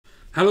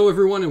Hello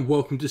everyone and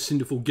welcome to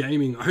Cinderful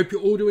Gaming. I hope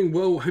you're all doing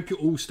well, I hope you're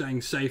all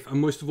staying safe,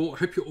 and most of all, I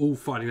hope you're all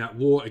fighting that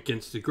war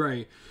against the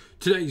Grey.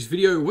 Today's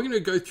video, we're going to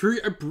go through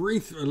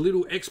a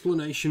little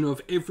explanation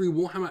of every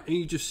Warhammer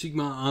Age of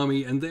Sigmar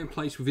army and their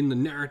place within the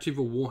narrative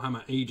of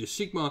Warhammer Age of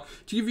Sigmar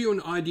to give you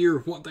an idea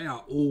of what they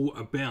are all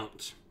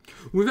about.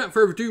 Without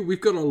further ado,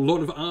 we've got a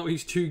lot of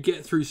armies to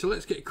get through, so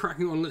let's get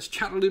cracking on. Let's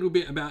chat a little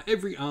bit about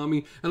every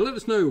army and let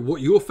us know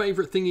what your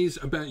favourite thing is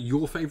about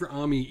your favourite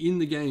army in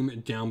the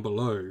game down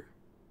below.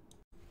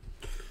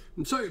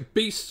 And so,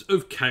 Beasts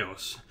of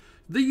Chaos.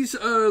 These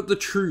are the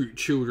true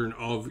children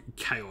of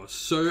Chaos.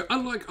 So,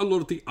 unlike a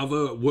lot of the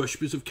other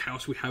worshippers of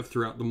Chaos we have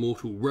throughout the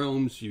mortal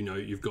realms, you know,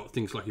 you've got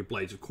things like your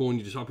Blades of Khorne,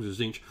 your Disciples of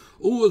Tzeentch,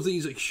 all of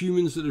these are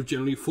humans that have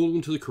generally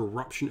fallen to the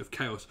corruption of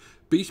Chaos.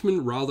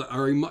 Beastmen, rather,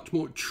 are a much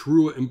more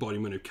truer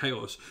embodiment of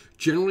Chaos.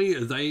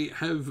 Generally, they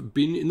have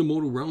been in the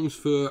mortal realms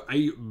for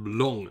a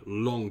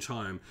long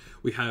time.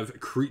 We have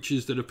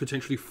creatures that have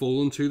potentially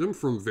fallen to them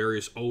from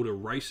various older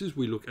races.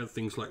 We look at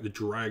things like the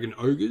Dragon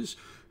Ogres,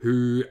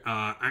 who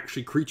are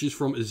actually creatures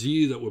from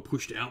Azir that were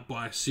pushed out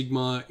by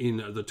Sigmar in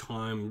the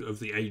time of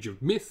the Age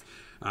of Myth,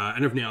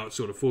 and have now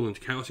sort of fallen to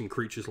Chaos in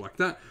creatures like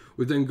that.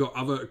 We've then got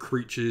other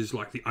creatures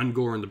like the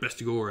Ungor and the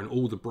Bestigor and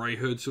all the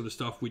Brayherd sort of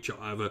stuff, which are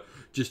either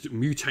just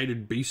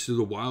mutated beasts of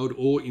the wild,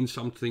 or in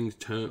some things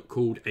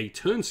called a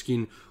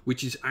turnskin,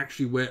 which is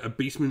actually where a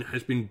beastman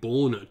has been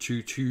born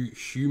to two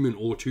human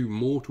or two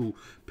mortal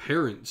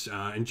parents.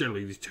 And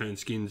generally these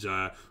turnskins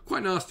are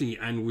quite nasty,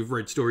 and we've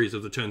read stories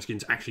of the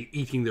turnskins actually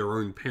eating their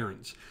own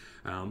parents.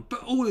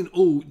 But all in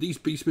all, these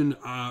beastmen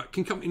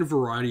can come in a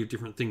variety of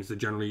different things. They're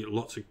generally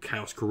lots of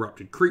chaos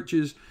corrupted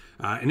creatures,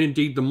 and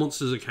indeed the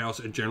monsters of chaos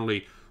are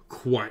generally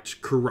quite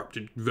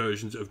corrupted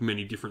versions of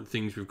many different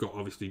things. We've got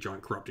obviously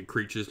giant corrupted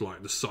creatures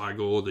like the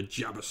Sigor, the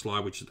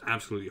Jabbersly, which is an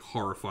absolutely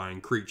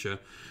horrifying creature,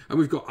 and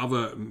we've got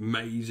other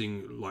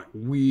amazing, like,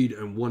 weird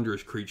and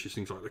wondrous creatures,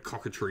 things like the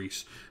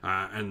Cockatrice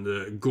and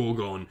the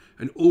Gorgon,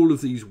 and all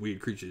of these weird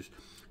creatures.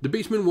 The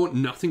Beastmen want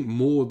nothing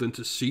more than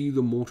to see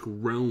the mortal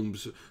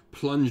realms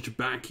plunged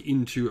back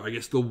into, I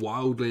guess, the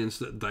wildlands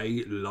that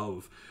they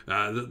love,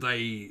 that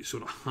they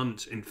sort of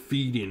hunt and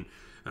feed in.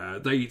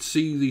 They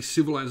see the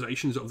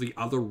civilizations of the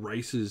other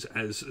races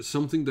as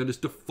something that has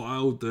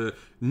defiled the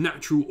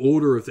natural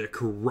order of their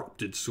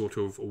corrupted sort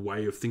of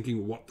way of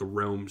thinking what the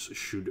realms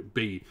should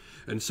be.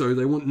 And so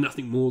they want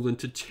nothing more than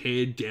to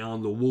tear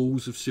down the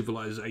walls of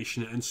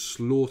civilization and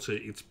slaughter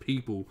its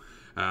people,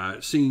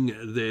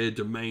 seeing their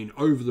domain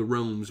over the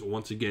realms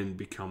once again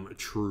become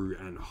true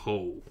and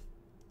whole.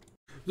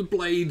 The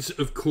Blades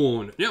of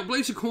Khorne. Now,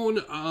 Blades of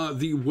Khorne are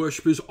the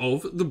worshippers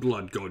of the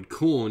blood god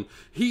Khorne.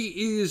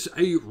 He is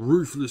a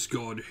ruthless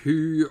god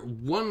who,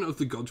 one of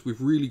the gods we've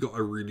really got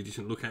a really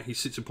decent look at. He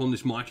sits upon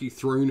this mighty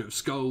throne of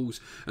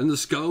skulls, and the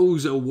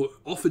skulls are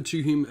offered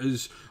to him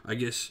as, I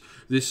guess,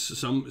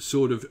 some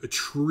sort of a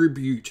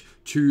tribute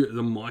to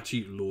the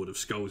mighty Lord of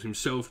Skulls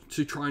himself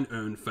to try and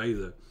earn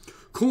favour.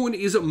 Khorne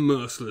is a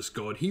merciless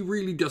god. He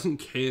really doesn't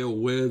care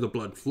where the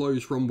blood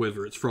flows from,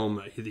 whether it's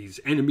from his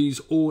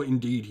enemies or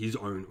indeed his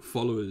own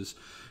followers.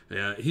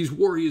 His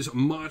warriors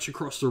march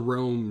across the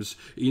realms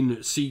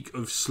in seek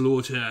of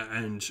slaughter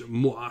and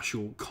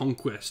martial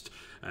conquest,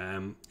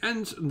 and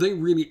they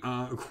really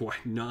are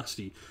quite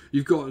nasty.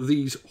 You've got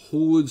these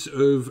hordes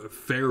of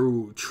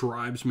feral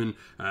tribesmen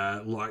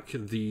like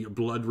the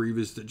Blood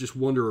Reavers that just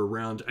wander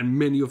around, and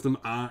many of them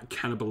are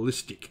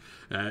cannibalistic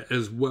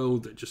as well,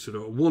 that just sort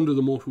of wander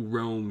the mortal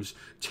realms,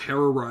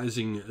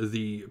 terrorizing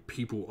the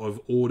people of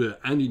Order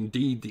and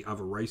indeed the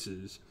other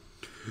races.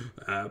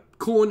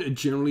 Khorne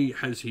generally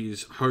has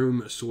his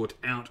home sought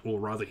out, or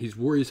rather his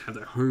warriors have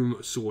their home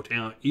sought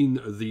out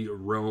in the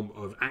realm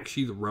of,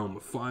 actually the realm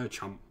of Fire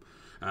Chump.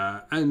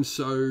 And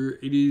so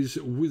it is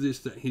with this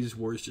that his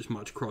warriors just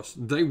march across.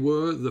 They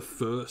were the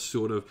first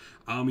sort of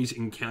armies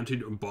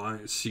encountered by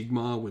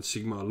Sigmar when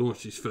Sigmar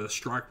launched his first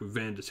strike with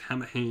Vander's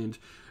Hammerhand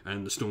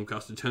and the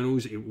Stormcast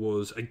Eternals. It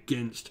was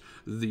against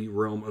the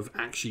realm of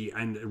Akshi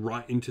and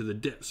right into the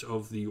depths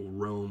of the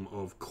realm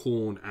of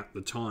Khorne at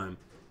the time.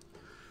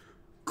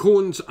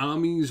 Khorne's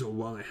armies,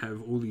 while they have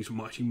all these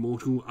mighty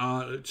mortal,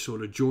 are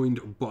sort of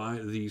joined by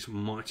these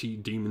mighty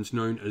demons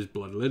known as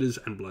Bloodletters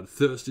and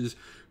Bloodthirsters,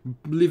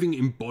 living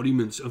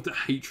embodiments of the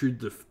hatred,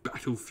 the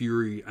battle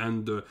fury,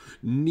 and the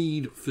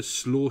need for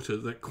slaughter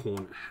that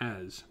Khorne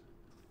has.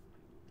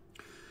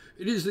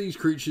 It is these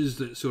creatures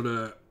that sort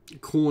of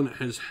Khorne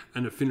has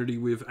an affinity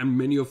with, and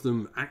many of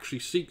them actually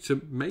seek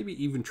to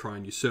maybe even try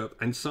and usurp,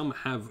 and some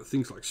have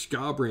things like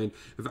Scarbrand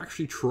have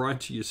actually tried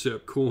to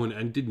usurp Khorne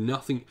and did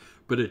nothing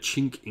but a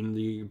chink in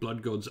the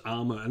blood god's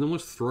armor, and then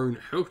was thrown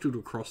hurtled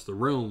across the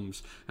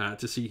realms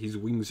to see his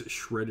wings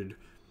shredded.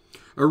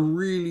 A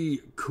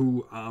really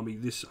cool army.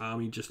 This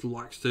army just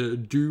likes to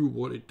do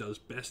what it does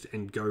best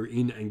and go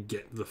in and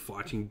get the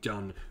fighting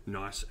done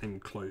nice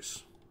and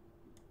close.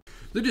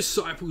 The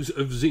Disciples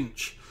of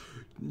Tzeentch.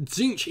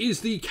 Tzeentch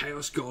is the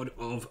chaos god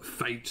of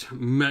fate,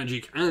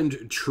 magic,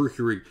 and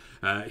trickery.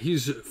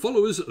 His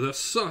followers, as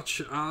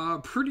such, are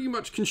pretty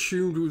much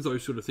consumed with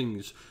those sort of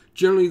things.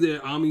 Generally,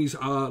 their armies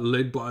are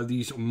led by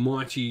these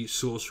mighty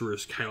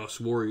sorcerous chaos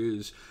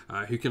warriors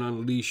who can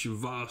unleash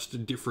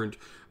vast different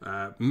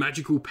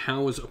magical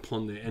powers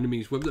upon their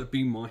enemies, whether that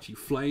be mighty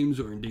flames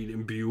or indeed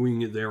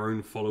imbuing their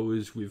own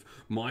followers with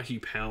mighty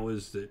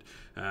powers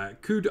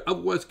that could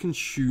otherwise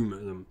consume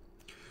them.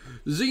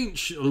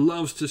 Tzeentch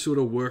loves to sort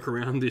of work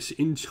around this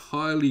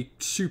entirely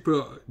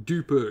super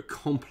duper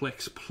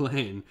complex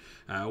plan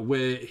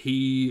where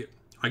he,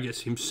 I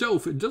guess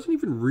himself, doesn't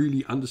even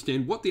really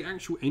understand what the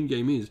actual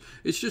endgame is.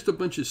 It's just a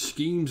bunch of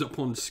schemes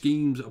upon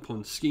schemes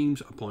upon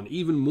schemes upon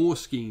even more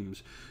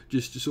schemes,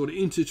 just sort of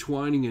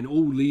intertwining and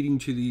all leading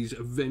to these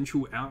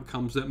eventual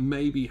outcomes that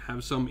maybe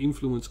have some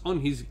influence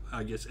on his,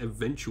 I guess,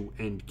 eventual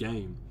end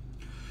game.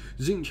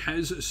 Tzeentch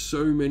has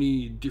so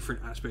many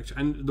different aspects,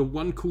 and the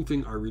one cool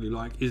thing I really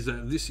like is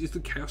that this is the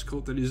chaos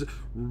cult that is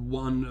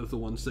one of the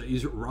ones that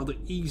is rather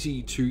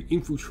easy to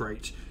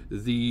infiltrate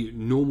the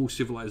normal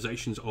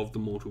civilizations of the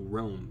mortal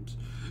realms.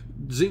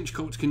 Tzeentch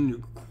cults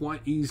can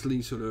quite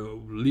easily sort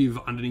of live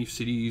underneath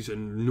cities,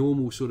 and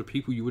normal sort of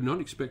people you would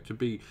not expect to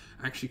be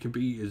actually can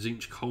be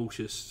Tzeentch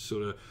cultists,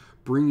 sort of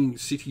bringing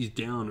cities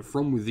down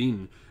from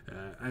within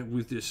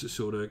with this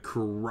sort of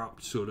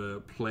corrupt sort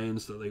of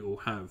plans that they all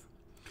have.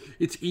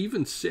 It's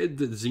even said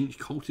that Tzeentch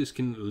cultists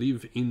can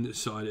live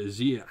inside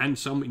Azir, and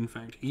some, in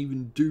fact,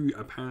 even do,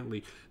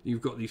 apparently.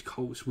 You've got these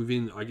cults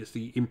within, I guess,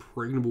 the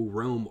impregnable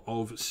realm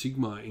of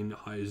Sigmar in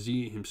High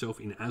Azir himself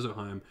in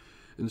Azerheim.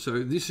 And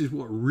so this is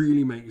what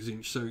really makes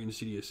Tzeentch so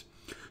insidious.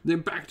 They're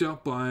backed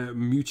up by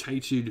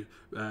mutated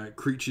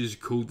creatures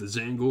called the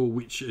Zangor,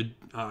 which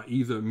are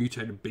either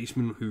mutated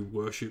beastmen who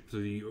worship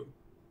the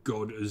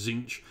god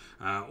Tzeentch,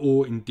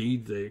 or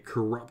indeed they're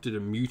corrupted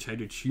and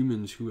mutated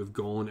humans who have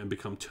gone and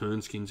become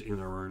turnskins in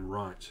their own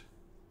right.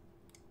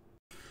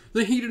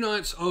 The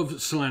Hedonites of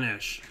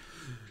Slaanesh.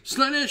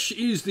 Slaanesh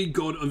is the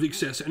god of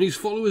excess, and his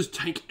followers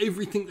take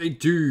everything they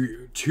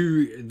do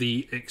to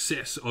the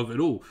excess of it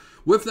all.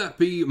 Whether that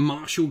be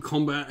martial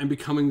combat and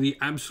becoming the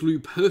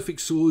absolute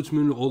perfect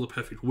swordsman or the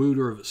perfect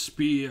wielder of a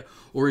spear,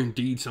 or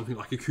indeed something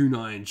like a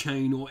kunai and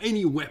chain, or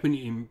any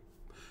weapon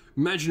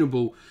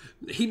imaginable,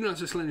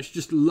 Hedonites of Slaanesh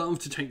just love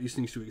to take these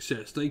things to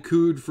excess. They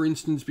could, for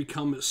instance,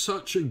 become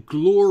such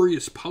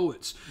glorious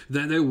poets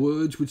that their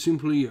words would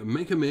simply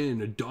make a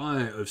man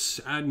die of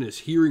sadness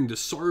hearing the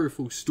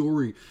sorrowful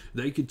story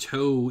they could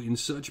tell in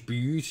such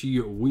beauty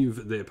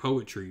with their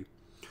poetry.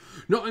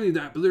 Not only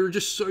that, but there are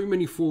just so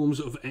many forms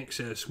of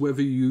excess,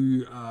 whether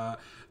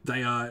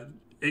they are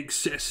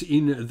excess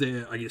in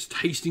their, I guess,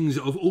 tastings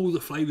of all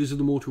the flavors of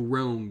the mortal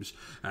realms,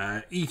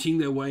 eating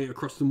their way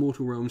across the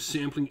mortal realms,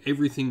 sampling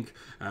everything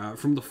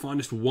from the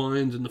finest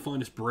wines and the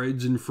finest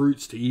breads and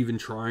fruits to even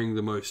trying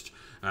the most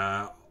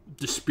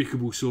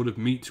despicable sort of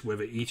meat,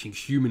 whether eating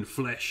human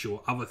flesh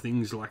or other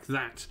things like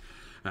that.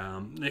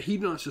 The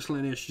Hedonites of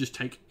Slaanesh just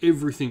take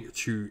everything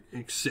to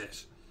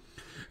excess.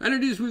 And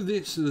it is with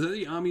this that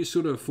the army is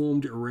sort of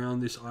formed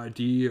around this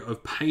idea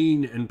of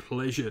pain and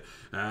pleasure,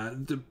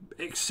 the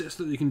excess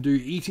that they can do,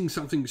 eating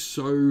something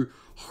so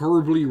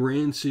horribly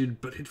rancid,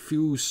 but it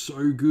feels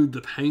so good,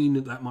 the pain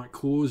that that might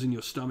cause in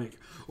your stomach,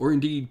 or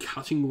indeed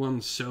cutting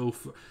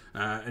oneself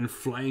and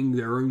flaying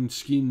their own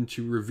skin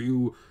to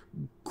reveal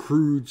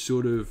crude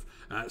sort of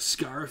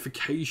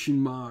scarification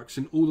marks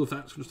and all of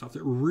that sort of stuff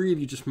that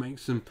really just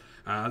makes them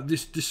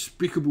this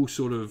despicable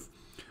sort of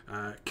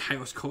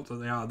chaos cult that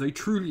they are. They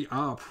truly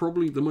are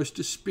probably the most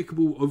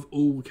despicable of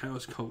all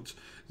chaos cults.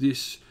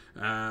 This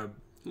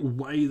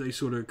way they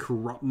sort of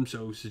corrupt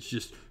themselves is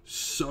just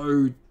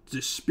so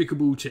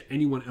despicable to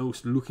anyone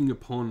else looking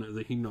upon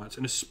the Hedonites,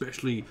 and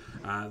especially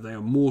they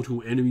are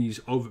mortal enemies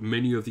of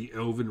many of the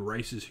elven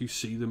races who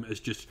see them as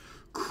just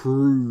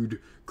crude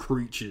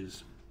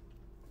creatures.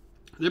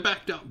 They're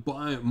backed up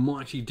by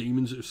mighty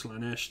demons of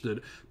Slaanesh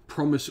that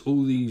promise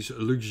all these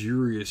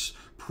luxurious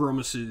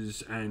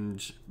promises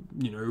and,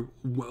 you know,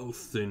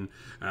 wealth and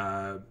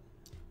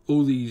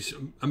all these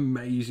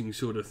amazing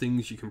sort of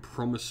things you can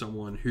promise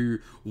someone who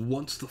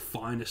wants the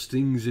finest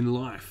things in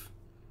life.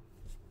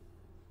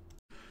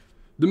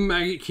 The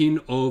Maggotkin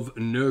of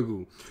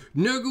Nurgle.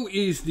 Nurgle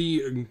is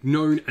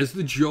known as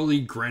the Jolly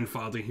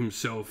Grandfather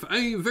himself,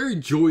 a very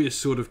joyous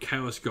sort of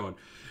chaos god.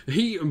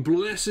 He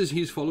blesses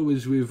his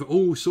followers with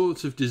all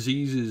sorts of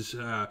diseases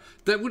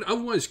that would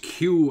otherwise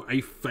kill a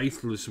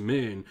faithless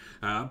man,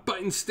 but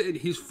instead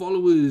his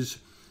followers,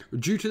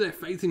 due to their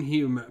faith in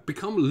him,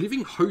 become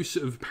living hosts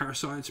of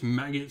parasites,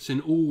 maggots,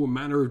 and all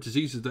manner of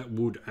diseases that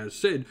would, as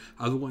said,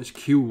 otherwise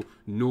kill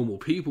normal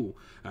people.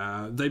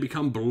 They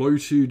become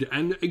bloated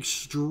and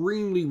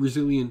extremely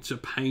resilient to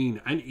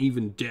pain and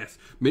even death,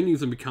 many of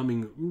them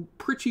becoming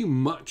pretty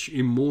much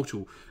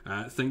immortal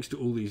thanks to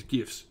all these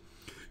gifts.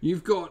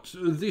 You've got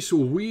this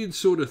weird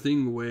sort of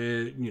thing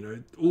where, you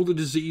know, all the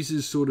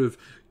diseases sort of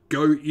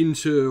go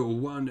into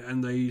one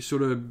and they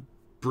sort of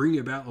bring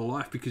about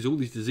life, because all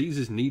these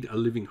diseases need a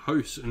living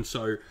host. And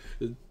so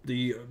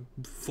the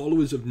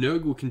followers of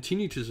Nurgle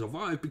continue to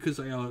survive because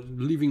they are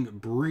living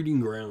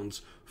breeding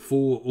grounds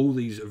for all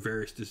these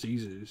various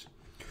diseases.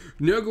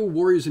 Nurgle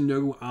warriors and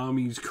Nurgle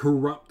armies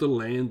corrupt the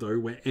land, though,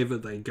 wherever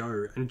they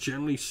go, and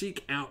generally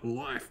seek out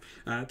life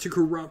to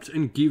corrupt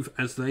and give,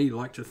 as they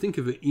like to think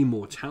of it,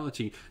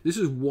 immortality. This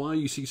is why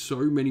you see so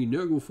many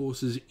Nurgle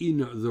forces in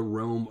the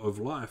realm of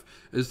life,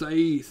 as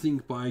they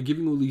think by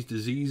giving all these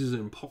diseases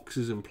and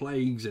poxes and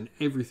plagues and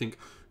everything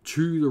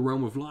to the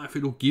realm of life,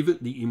 it'll give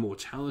it the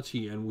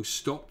immortality and will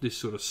stop this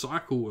sort of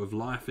cycle of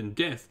life and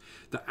death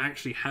that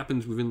actually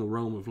happens within the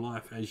realm of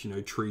life. As you know,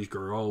 trees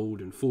grow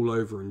old and fall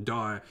over and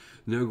die.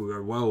 Nurgle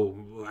go,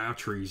 well, our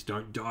trees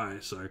don't die,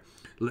 so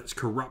let's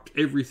corrupt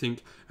everything,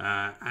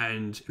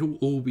 and it'll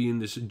all be in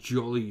this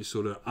jolly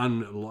sort of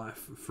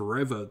unlife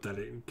forever that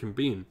it can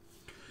be in.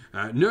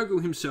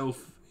 Nurgle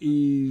himself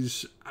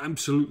is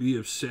absolutely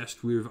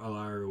obsessed with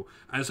Alariel,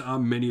 as are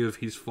many of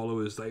his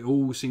followers. They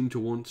all seem to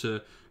want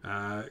to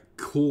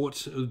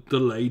court the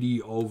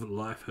Lady of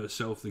Life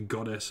herself, the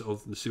goddess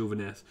of the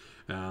Sylvaneth,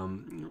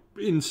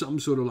 in some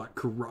sort of like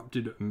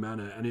corrupted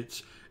manner, and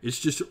it's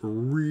just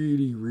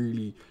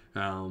really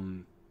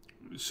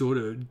sort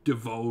of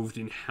devolved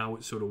in how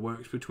it sort of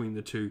works between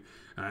the two.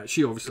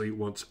 She obviously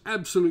wants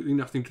absolutely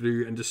nothing to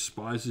do and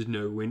despises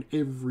Nurgle in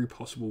every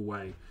possible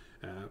way.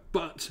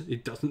 But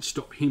it doesn't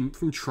stop him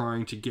from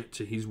trying to get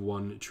to his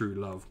one true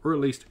love, or at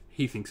least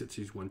he thinks it's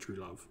his one true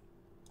love.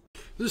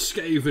 The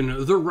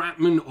Skaven, the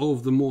Ratmen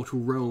of the mortal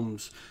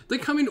realms. They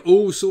come in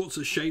all sorts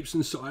of shapes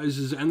and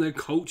sizes, and their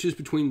cultures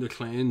between the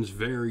clans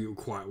vary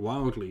quite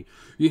wildly.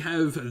 You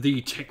have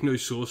the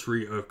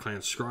techno-sorcery of Clan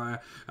Skryre,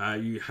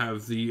 you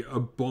have the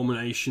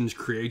abominations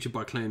created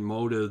by Clan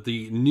Moulder,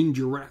 the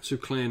ninja rats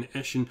of Clan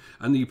Eshin,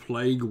 and the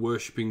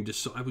plague-worshipping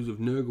disciples of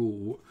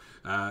Nurgle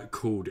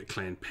called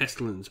Clan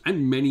Pestilence,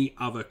 and many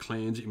other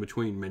clans in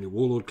between, many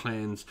warlord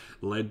clans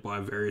led by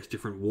various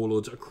different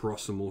warlords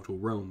across the mortal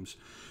realms.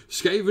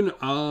 Skaven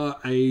are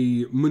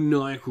a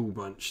maniacal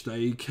bunch.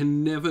 They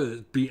can never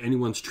be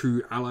anyone's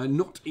true ally,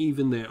 not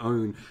even their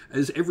own,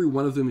 as every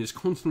one of them is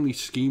constantly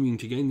scheming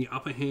to gain the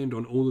upper hand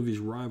on all of his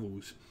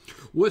rivals.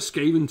 Were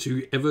Skaven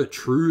to ever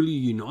truly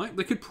unite,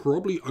 they could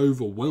probably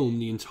overwhelm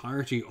the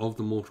entirety of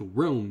the mortal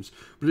realms,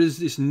 but there's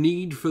this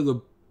need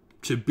for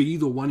to be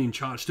the one in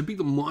charge, to be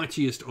the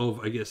mightiest of,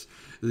 I guess,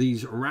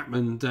 these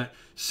Ratmen, that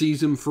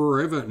sees them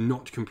forever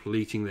not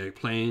completing their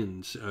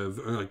plans of,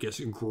 I guess,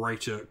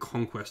 greater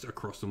conquest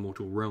across the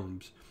mortal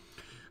realms.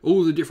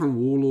 All the different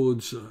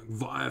warlords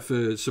vie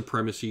for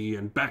supremacy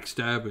and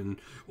backstab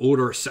and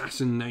order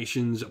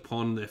assassinations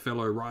upon their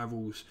fellow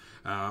rivals,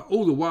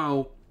 all the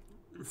while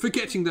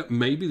forgetting that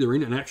maybe they're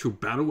in an actual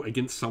battle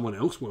against someone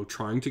else while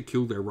trying to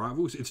kill their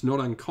rivals. It's not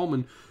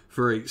uncommon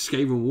for a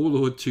Skaven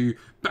warlord to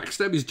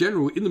backstab his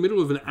general in the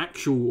middle of an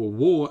actual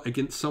war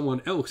against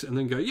someone else and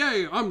then go,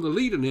 yay, I'm the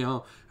leader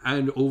now,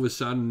 and all of a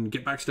sudden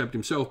get backstabbed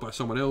himself by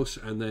someone else,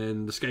 and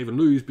then the Skaven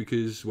lose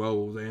because,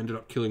 well, they ended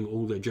up killing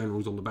all their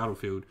generals on the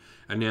battlefield,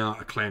 and now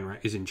a clan rat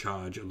is in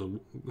charge of the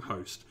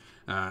host,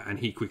 and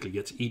he quickly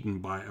gets eaten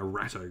by a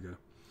rat ogre.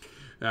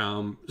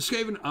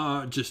 Skaven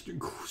are just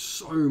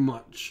so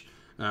much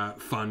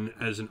fun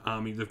as an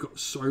army. They've got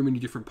so many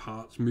different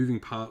parts, moving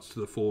parts to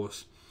the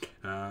force,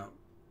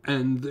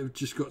 and they've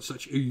just got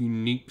such a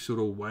unique sort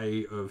of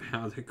way of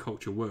how their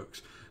culture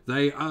works.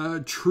 They are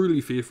truly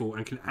fearful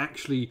and can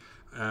actually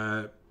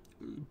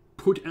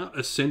put out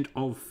a scent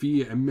of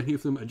fear, and many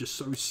of them are just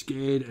so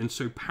scared and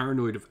so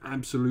paranoid of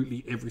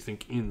absolutely everything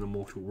in the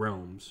mortal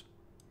realms.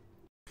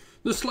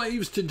 The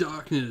Slaves to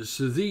Darkness,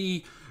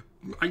 the,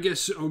 I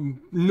guess,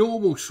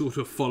 normal sort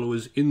of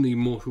followers in the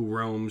mortal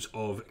realms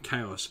of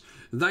chaos.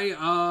 They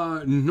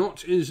are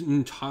not as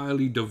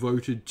entirely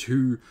devoted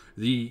to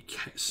the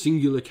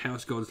singular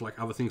chaos gods like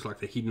other things like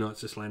the Hedonites,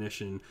 the Slaanesh,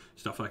 and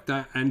stuff like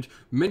that. And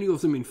many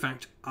of them, in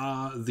fact,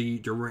 are the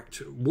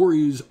direct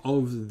warriors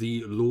of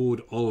the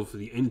Lord of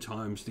the End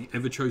Times, the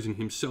Ever-Chosen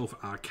himself,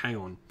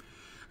 Archaon.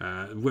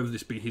 Whether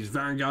this be his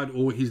vanguard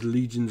or his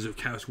legions of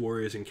chaos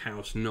warriors and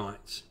chaos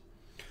knights.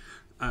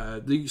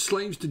 The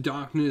Slaves to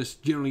Darkness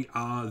generally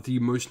are the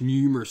most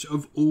numerous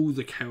of all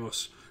the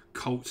chaos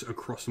cults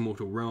across the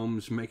mortal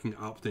realms, making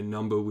up their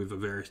number with the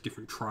various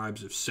different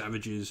tribes of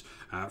savages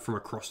from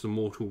across the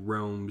mortal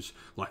realms,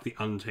 like the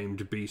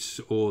Untamed Beasts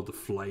or the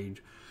Flayed,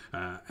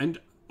 and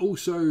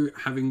also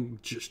having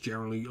just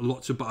generally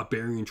lots of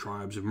barbarian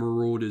tribes of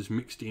marauders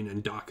mixed in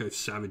and Dark Oath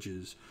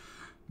savages.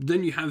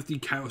 Then you have the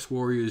Chaos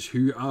Warriors,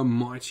 who are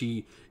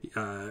mighty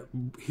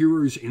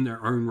heroes in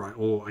their own right,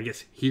 or I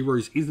guess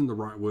heroes isn't the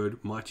right word,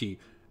 mighty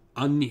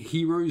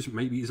unheroes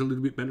maybe is a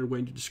little bit better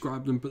way to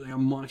describe them, but they are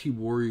mighty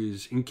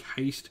warriors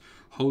encased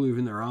wholly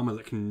within their armor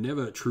that can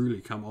never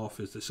truly come off,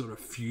 as they're sort of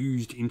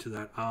fused into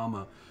that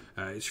armor.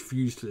 It's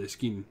fused to their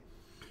skin.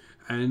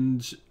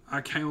 And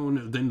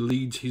Archaon then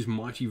leads his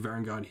mighty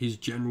vanguard, his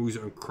generals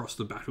across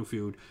the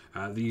battlefield.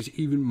 These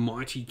even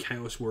mighty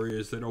chaos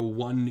warriors that are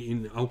 1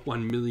 in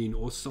 1 million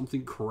or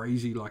something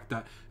crazy like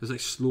that, as they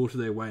slaughter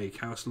their way.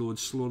 Chaos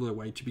lords slaughter their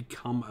way to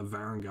become a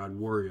vanguard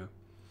warrior.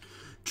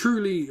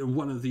 Truly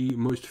one of the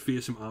most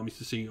fearsome armies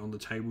to see on the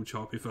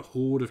tabletop. If a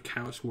horde of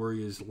Chaos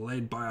Warriors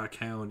led by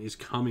Archaon is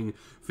coming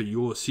for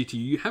your city,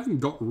 you haven't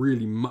got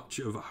really much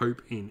of a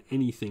hope in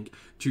anything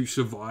to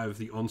survive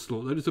the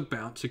onslaught that is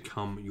about to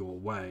come your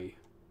way.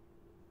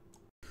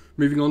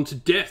 Moving on to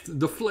death,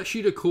 the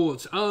Flesh-Eater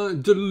Courts are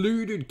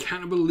deluded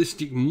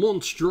cannibalistic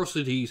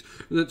monstrosities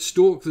that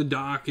stalk the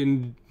dark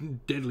and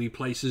deadly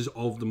places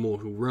of the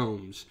mortal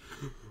realms.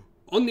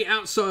 On the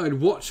outside,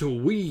 what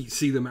we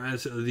see them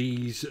as are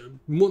these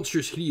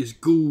monstrous, hideous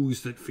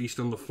ghouls that feast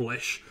on the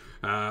flesh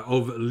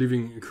of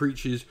living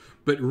creatures,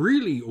 but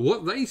really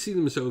what they see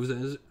themselves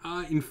as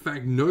are in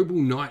fact noble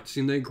knights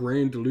in their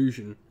grand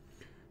delusion.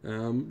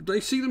 They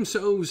see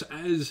themselves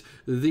as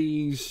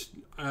these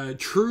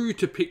true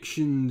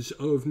depictions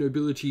of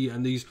nobility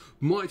and these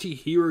mighty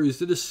heroes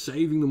that are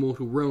saving the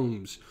mortal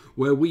realms.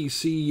 Where we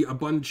see a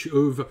bunch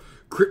of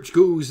crypt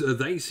ghouls,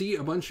 they see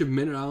a bunch of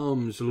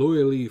men-at-arms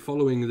loyally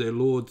following their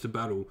lord to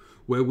battle.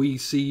 Where we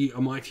see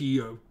a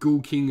mighty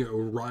ghoul king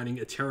riding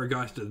a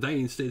Terrorgeist, they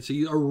instead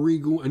see a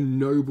regal and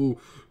noble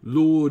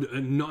lord, a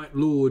knight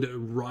lord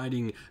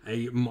riding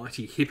a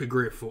mighty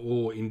hippogriff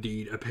or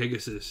indeed a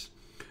Pegasus.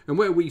 And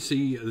where we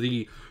see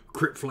the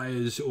crypt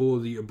flayers or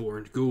the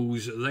abhorrent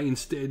ghouls, they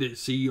instead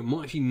see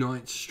mighty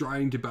knights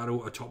striding to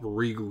battle atop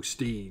regal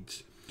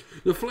steeds.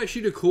 The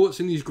Flesh-Eater Courts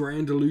in these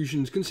grand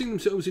illusions can see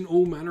themselves in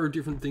all manner of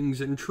different things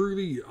and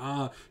truly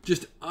are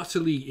just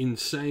utterly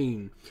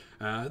insane.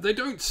 They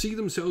don't see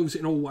themselves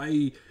in a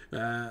way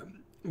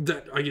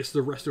that I guess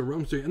the rest of the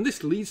realms do, and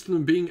this leads to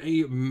them being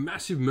a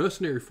massive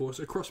mercenary force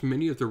across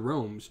many of the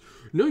realms.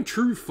 No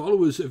true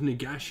followers of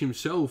Nagash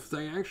himself,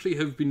 they actually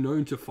have been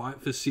known to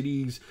fight for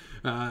cities,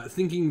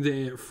 thinking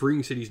they're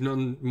freeing cities,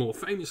 none more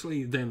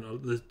famously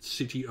than the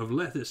city of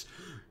Lethis,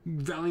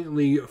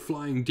 valiantly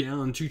flying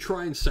down to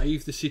try and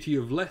save the city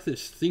of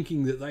Lethis,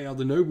 thinking that they are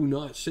the noble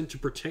knights sent to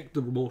protect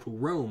the mortal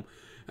realm.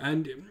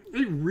 And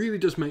it really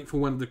does make for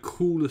one of the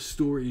coolest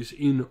stories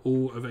in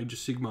all of Age of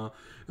Sigmar,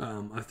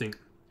 I think.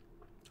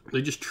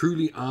 They just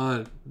truly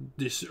are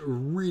this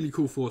really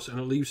cool force, and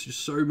it leaves just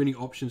so many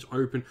options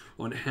open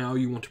on how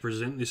you want to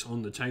present this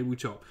on the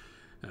tabletop.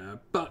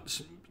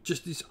 But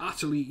just this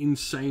utterly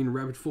insane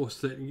rabid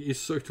force that is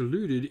so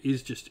deluded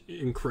is just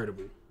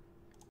incredible.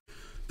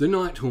 The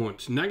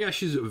Nighthaunt,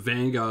 Nagash's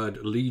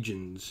vanguard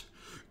legions.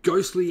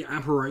 Ghostly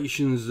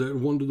apparitions that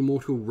wander the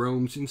mortal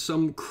realms in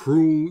some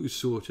cruel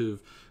sort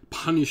of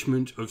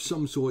punishment of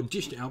some sort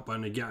dished out by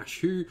Nagash,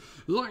 who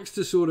likes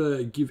to sort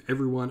of give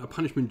everyone a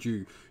punishment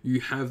due. You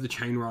have the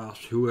chain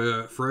rasps, who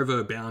are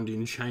forever bound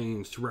in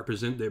chains to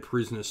represent their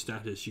prisoner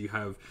status. You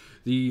have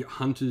the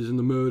hunters and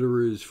the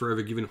murderers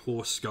forever given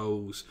horse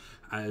skulls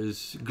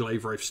as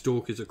glaive wraith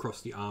stalkers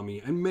across the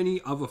army, and many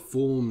other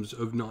forms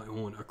of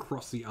Nighthaunt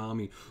across the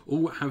army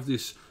all have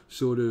this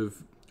sort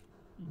of,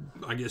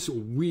 I guess,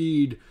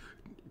 weird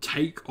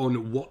take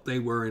on what they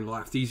were in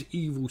life. These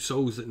evil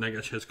souls that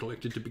Nagash has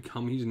collected to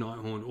become his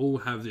Nighthaunt all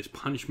have this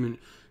punishment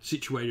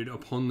situated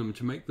upon them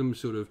to make them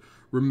sort of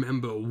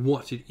remember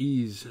what it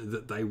is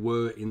that they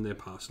were in their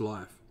past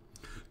life.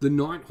 The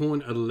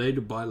Nighthaunt are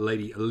led by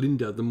Lady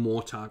Alinda, the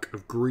Mortarch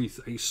of Grief,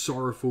 a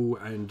sorrowful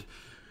and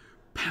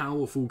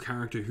powerful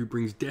character who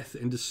brings death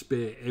and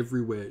despair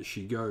everywhere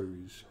she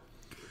goes.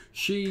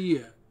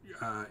 She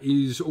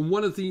is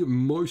one of the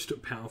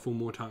most powerful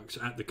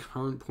Mortarchs at the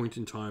current point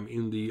in time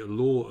in the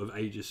lore of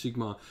Age of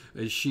Sigmar,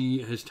 as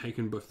she has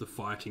taken both the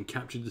fight and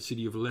captured the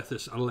city of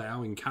Lethis,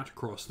 allowing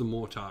Catacross, the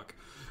Mortarch,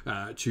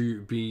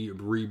 to be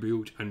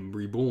rebuilt and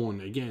reborn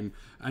again,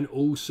 and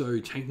also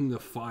taking the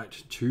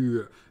fight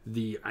to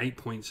the 8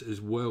 points as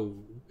well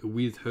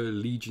with her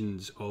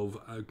legions of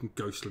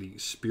ghostly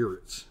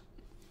spirits.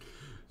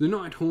 The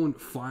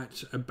Nighthaunt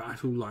fight a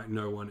battle like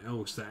no one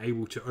else. They're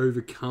able to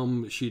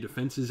overcome sheer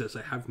defenses as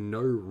they have no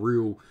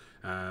real,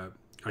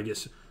 I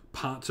guess,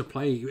 part to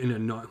play in a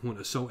Nighthaunt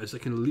assault, as they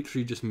can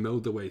literally just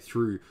meld their way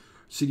through.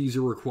 Cities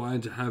are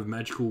required to have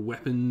magical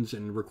weapons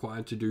and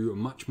required to do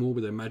much more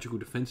with their magical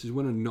defenses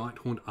when a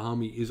Nighthaunt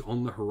army is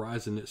on the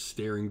horizon that's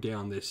staring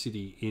down their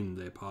city in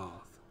their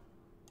path.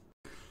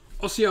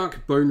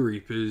 Ossiarch Bone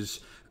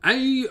Reapers,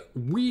 a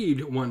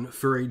weird one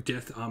for a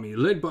death army,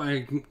 led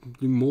by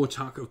the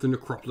Mortarch of the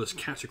Necropolis,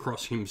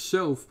 Catacross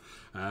himself.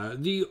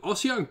 The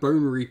Ossiarch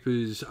Bone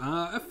Reapers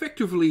are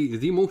effectively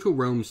the Mortal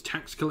Realms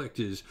tax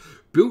collectors,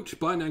 built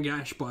by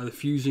Nagash by the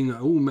fusing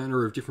all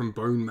manner of different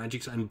bone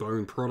magics and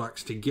bone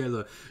products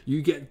together.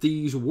 You get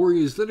these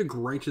warriors that are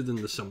greater than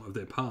the sum of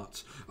their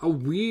parts. A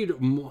weird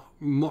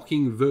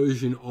mocking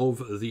version of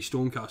the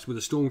Stormcast, where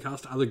the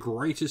Stormcast are the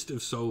greatest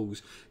of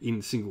souls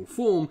in single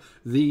form.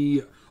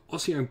 The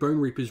Ossiarch Bone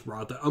Reapers,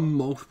 rather, are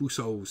multiple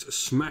souls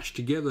smashed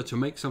together to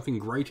make something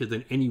greater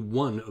than any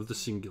one of the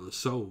singular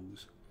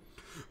souls.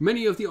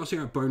 Many of the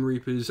Ossiarch Bone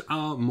Reapers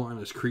are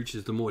mindless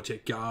creatures, the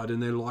Mortek Guard,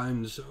 and their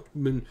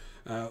linesmen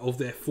of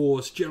their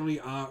force generally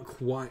are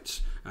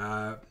quite,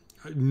 I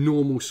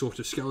normal sort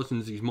of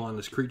skeletons, these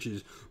mindless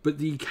creatures, but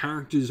the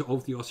characters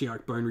of the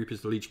Ossiarch Bone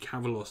Reapers, the Leech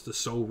Cavalos, the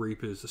Soul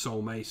Reapers, the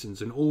Soul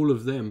Masons, and all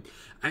of them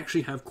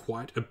actually have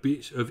quite a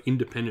bit of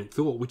independent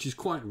thought, which is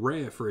quite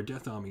rare for a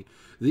Death Army.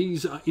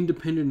 These are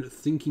independent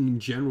thinking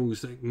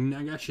generals that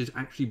Nagash has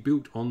actually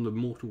built on the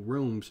mortal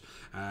realms,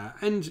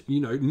 and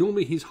you know,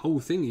 normally his whole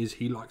thing is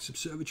he likes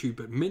subservitude,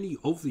 but many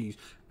of these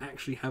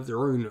actually have their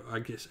own, I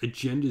guess,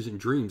 agendas and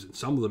dreams, and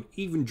some of them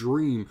even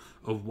dream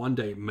of one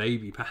day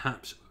maybe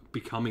perhaps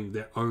becoming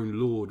their own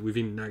lord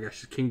within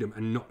Nagash's kingdom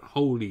and not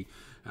wholly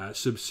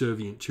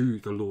subservient to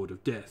the Lord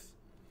of Death.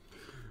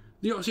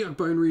 The Ossiarch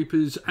Bone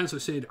Reapers, as I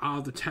said,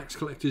 are the tax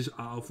collectors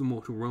of the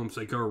mortal realms.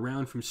 They go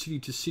around from city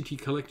to city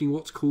collecting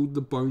what's called the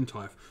bone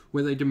tithe,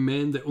 where they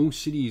demand that all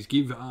cities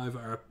give either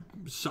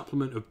a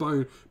supplement of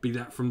bone, be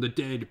that from the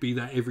dead, be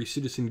that every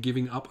citizen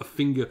giving up a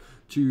finger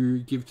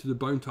to give to the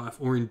bone tithe,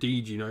 or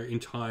indeed, you know,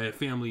 entire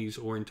families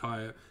or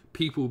entire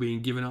people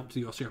being given up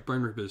to the Ossiarch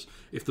Bone Reapers.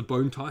 If the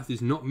bone tithe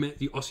is not met,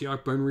 the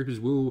Ossiarch Bone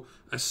Reapers will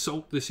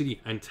assault the city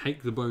and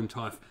take the bone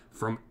tithe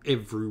from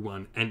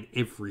everyone and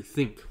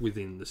everything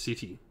within the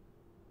city.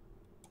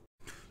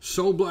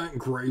 Soulblight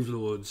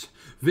Gravelords,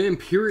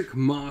 vampiric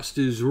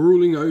masters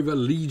ruling over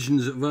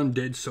legions of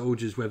undead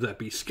soldiers, whether that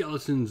be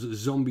skeletons,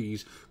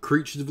 zombies,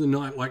 creatures of the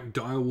night like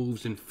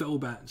direwolves and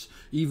fellbats,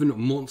 even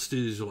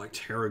monsters like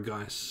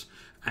terrorgeists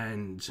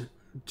and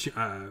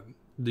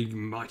the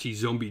mighty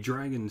zombie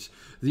dragons.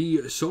 The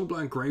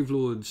Soulblight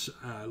Gravelords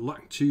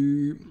like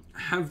to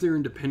have their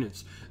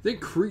independence. They're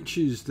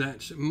creatures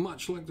that,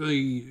 much like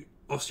the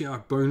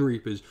Ossiarch Bone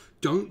Reapers,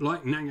 don't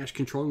like Nagash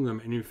controlling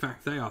them, and in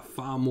fact they are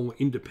far more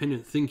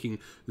independent thinking,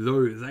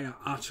 though they are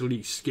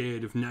utterly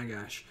scared of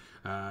Nagash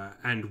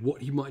and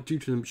what he might do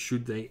to them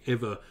should they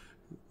ever,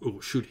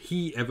 or should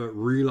he ever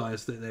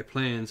realise that their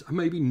plans are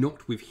maybe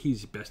not with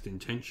his best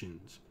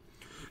intentions.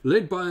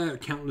 Led by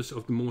countless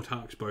of the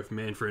Mortarchs, both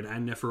Manfred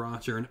and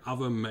Neferata, and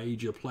other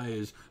major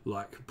players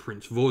like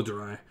Prince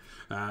Vorderai,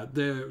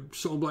 their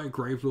Soulblight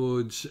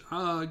Gravelords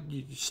are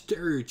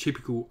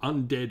stereotypical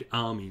undead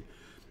army.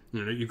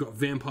 You know, you've got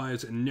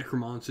vampires and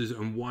necromancers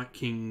and white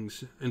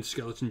kings and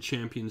skeleton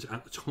champions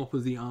at the top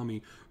of the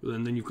army,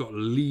 and then you've got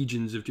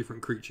legions of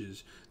different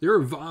creatures. There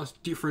are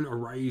vast different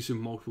arrays of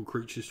multiple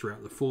creatures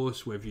throughout the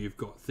force, whether you've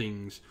got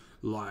things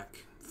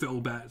like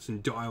fellbats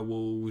and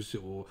direwolves,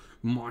 or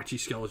mighty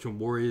skeleton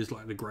warriors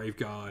like the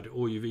Graveguard,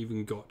 or you've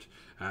even got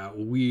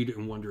weird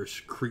and wondrous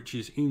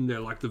creatures in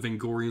there like the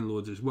Vengorian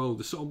Lords as well.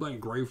 The Soulblight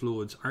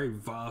Gravelords are a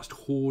vast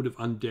horde of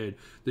undead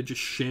that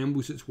just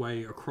shambles its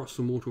way across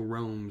the mortal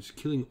realms,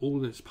 killing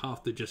all in its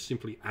path that just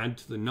simply add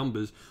to the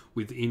numbers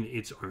within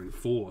its own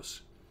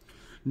force.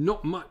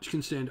 Not much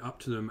can stand up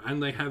to them,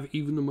 and they have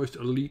even the most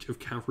elite of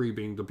cavalry,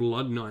 being the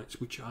Blood Knights,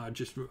 which are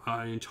just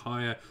an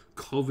entire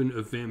coven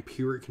of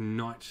vampiric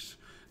knights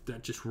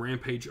that just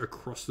rampage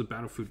across the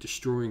battlefield,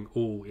 destroying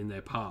all in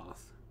their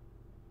path.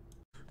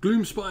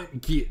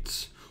 Gloomspite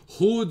Gits.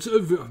 Hordes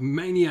of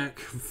maniac,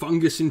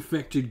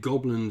 fungus-infected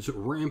goblins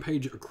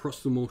rampage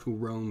across the mortal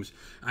realms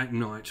at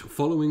night,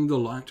 following the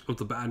light of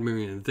the bad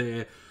moon, and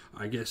their,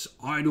 I guess,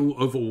 idol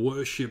of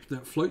worship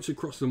that floats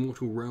across the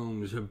mortal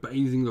realms,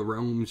 bathing the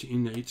realms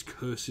in its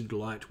cursed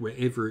light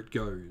wherever it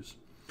goes.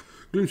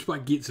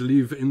 Gloomspite Gits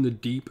live in the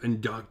deep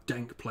and dark,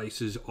 dank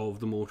places of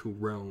the mortal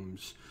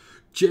realms,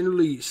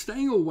 generally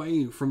staying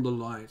away from the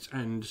light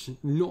and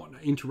not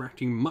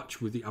interacting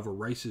much with the other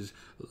races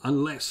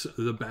unless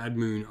the bad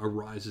moon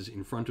arises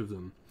in front of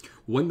them.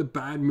 When the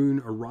bad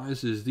moon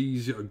arises,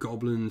 these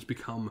goblins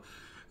become,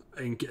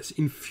 I guess,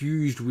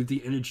 infused with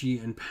the energy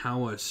and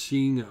power,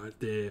 seeing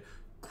their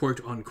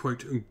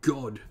quote-unquote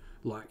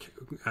god-like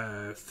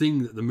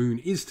thing that the moon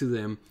is to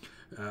them.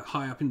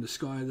 High up in the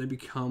sky, they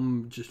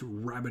become just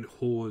rabid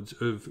hordes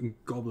of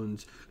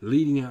goblins,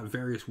 leading out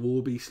various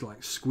war beasts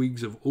like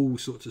squigs of all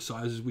sorts of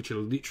sizes, which are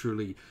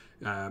literally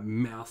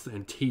mouth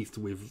and teeth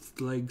with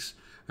legs.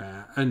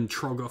 And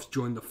Troggoths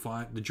join the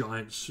fight, the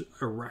giants,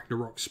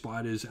 Arachnarok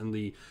spiders, and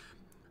the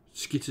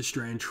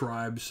Schizostrand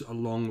tribes,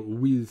 along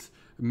with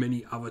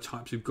many other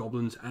types of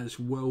goblins as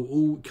well,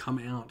 all come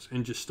out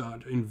and just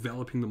start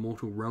enveloping the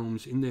mortal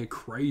realms in their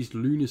crazed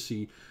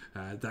lunacy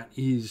that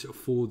is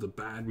for the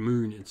bad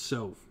moon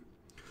itself.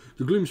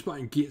 The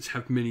Gloomspite Gits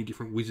have many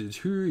different wizards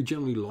who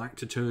generally like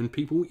to turn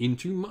people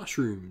into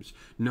mushrooms,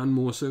 none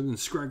more so than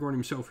Scragron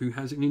himself, who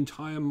has an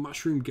entire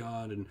mushroom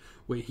garden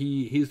where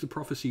he hears the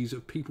prophecies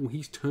of people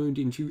he's turned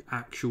into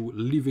actual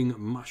living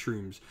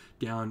mushrooms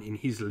down in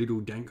his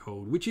little dank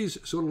hold, which is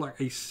sort of like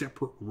a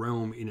separate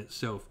realm in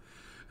itself.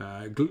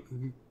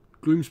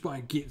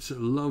 Gloomspite Gits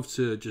love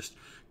to just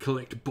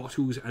collect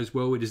bottles as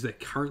well. It is their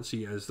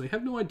currency, as they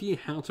have no idea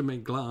how to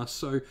make glass,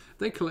 so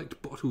they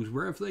collect bottles.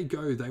 Wherever they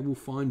go, they will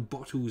find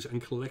bottles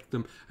and collect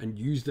them and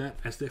use that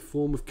as their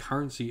form of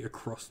currency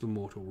across the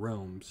mortal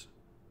realms.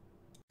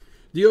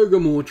 The Ogre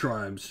Moor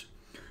tribes.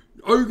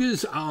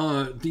 Ogres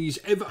are these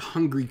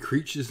ever-hungry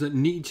creatures that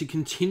need to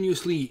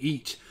continuously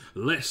eat,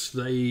 lest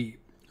they,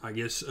 I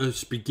guess,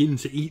 begin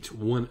to eat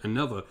one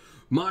another,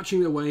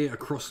 marching their way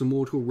across the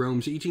mortal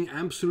realms, eating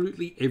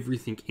absolutely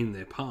everything in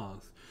their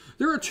path.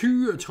 There are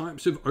two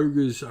types of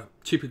ogres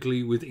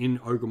typically within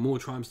Ogre Maw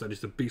tribes, that is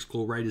the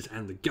Beastclaw Raiders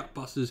and the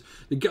Gutbusters.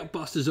 The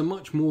Gutbusters are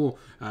much more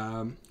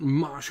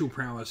martial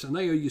prowess, and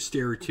they are your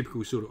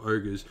stereotypical sort of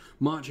ogres,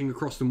 marching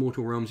across the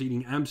mortal realms,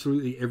 eating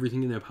absolutely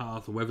everything in their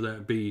path, whether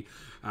that be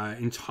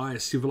entire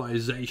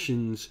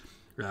civilizations,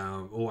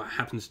 or it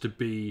happens to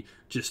be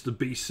just the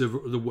beasts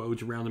of the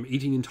world around them,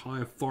 eating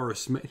entire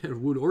forests made out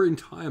of wood, or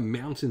entire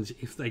mountains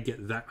if they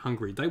get that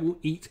hungry. They will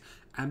eat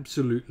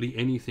absolutely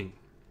anything.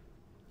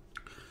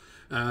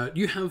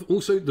 You have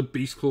also the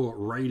Beastclaw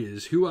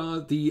Raiders, who are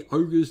the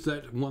ogres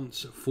that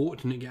once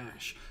fought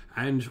Nagash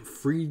and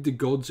freed the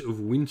gods of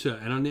winter,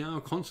 and are now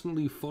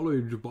constantly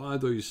followed by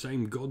those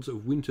same gods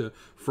of winter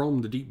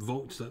from the deep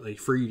vaults that they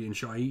freed in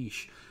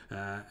Shaiish,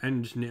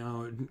 and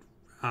now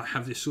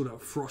have this sort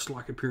of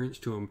frost-like appearance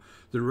to them.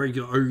 The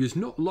regular ogres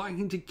not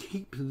liking to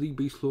keep the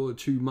Beastclaw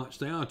too much.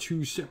 They are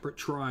two separate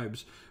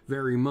tribes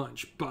very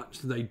much, but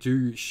they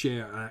do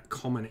share a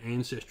common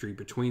ancestry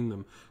between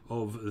them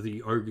of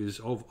the ogres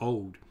of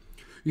old.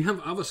 You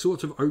have other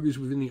sorts of ogres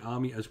within the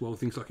army as well,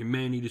 things like your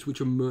man-eaters, which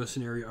are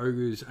mercenary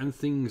ogres, and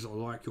things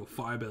like your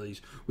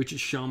firebellies, which are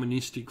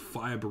shamanistic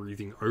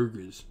fire-breathing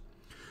ogres.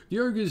 The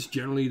ogres,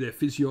 generally, their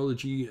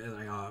physiology,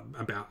 they are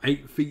about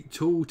 8 feet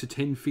tall to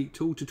 10 feet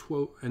tall to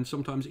 12, and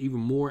sometimes even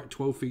more at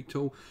 12 feet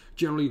tall.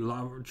 Generally,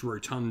 large,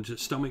 rotund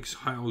stomachs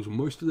house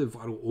most of their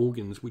vital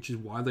organs, which is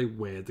why they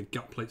wear the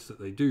gut plates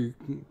that they do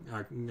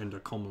and are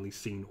commonly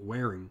seen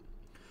wearing.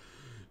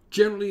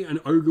 Generally, an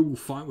ogre will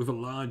fight with a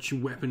large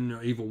weapon,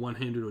 either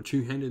one-handed or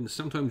two-handed, and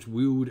sometimes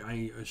wield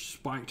a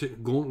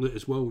spiked gauntlet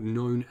as well,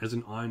 known as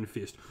an Iron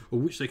Fist,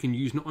 of which they can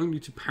use not only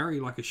to parry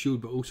like a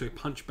shield, but also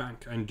punch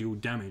back and deal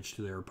damage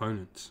to their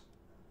opponents.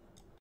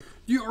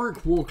 The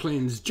Auric War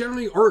Clans.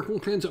 Generally, Auric War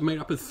Clans are made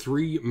up of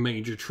 3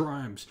 major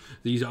tribes.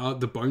 These are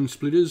the Bone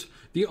Splitters,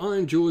 the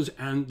Iron Jaws,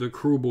 and the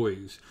Cruel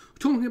Boys.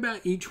 Talking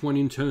about each one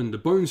in turn, the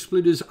Bone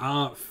Splitters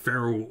are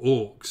feral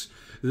orcs.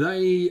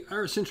 They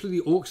are essentially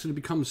the orcs that have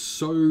become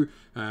so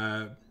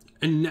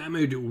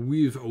enamored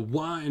with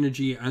war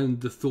energy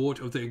and the thought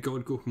of their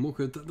god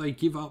Gurkhamukha that they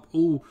give up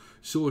all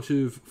sort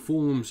of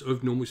forms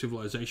of normal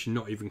civilization,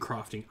 not even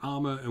crafting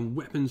armor and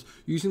weapons,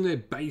 using their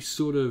base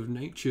sort of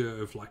nature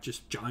of like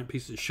just giant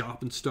pieces of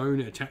sharpened stone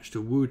attached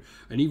to wood,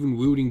 and even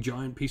wielding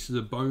giant pieces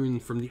of bone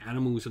from the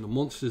animals and the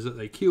monsters that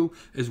they kill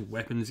as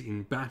weapons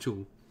in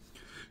battle.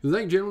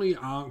 They generally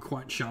are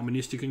quite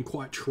shamanistic and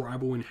quite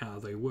tribal in how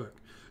they work.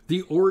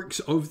 The Oryx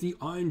of the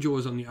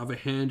Ironjaws, on the other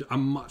hand, are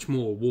much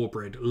more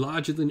warbred.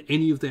 Larger than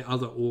any of their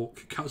other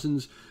orc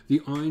cousins, the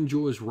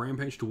Ironjaws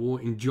rampage to war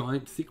in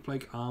giant thick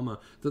plate armor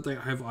that they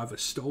have either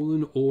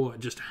stolen or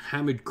just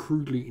hammered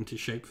crudely into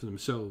shape for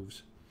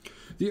themselves.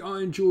 The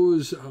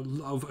Ironjaws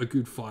love a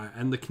good fight,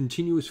 and the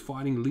continuous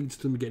fighting leads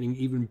to them getting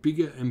even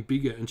bigger and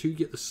bigger until you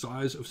get the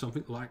size of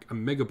something like a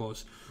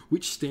megaboss,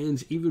 which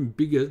stands even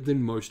bigger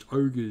than most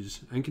ogres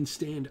and can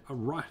stand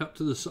right up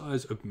to the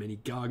size of many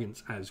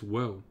gargants as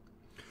well.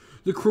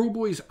 The Cruel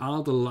Boys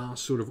are the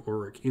last sort of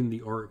Auric in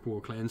the Auric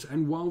War Clans,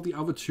 and while the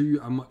other two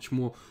are much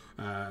more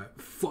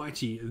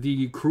fighty,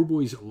 the Cruel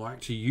Boys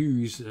like to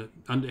use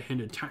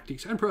underhanded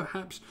tactics and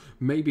perhaps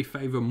maybe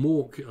favour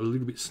Mork a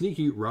little bit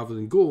sneaky rather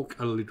than Gork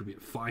a little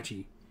bit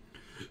fighty.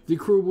 The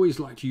Cruel Boys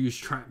like to use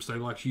traps, they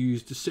like to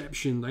use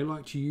deception, they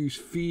like to use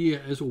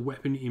fear as a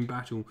weapon in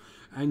battle,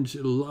 and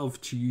love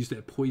to use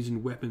their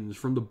poisoned weapons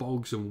from the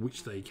bogs on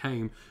which they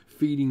came,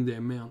 feeding their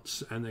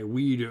mounts and their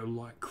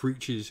weird-like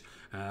creatures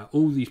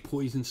all these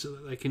poisons so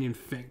that they can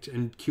infect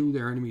and kill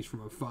their enemies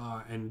from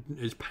afar and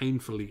as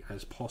painfully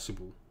as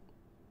possible.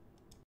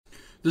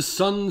 The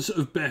Sons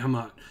of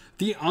Behemoth,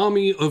 the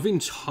army of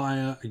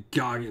entire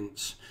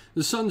Gargants.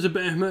 The Sons of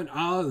Behemoth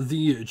are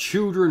the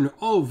children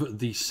of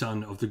the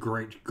son of the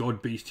great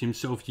god beast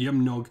himself,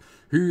 Yemnog,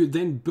 who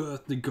then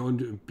birthed the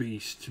god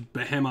beast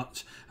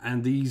Behemoth,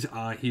 and these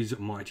are his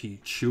mighty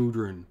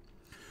children.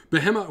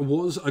 Behemoth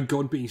was a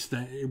god beast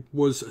that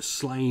was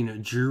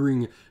slain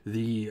during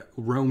the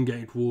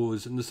Realmgate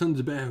Wars, and the Sons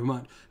of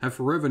Behemoth have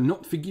forever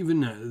not forgiven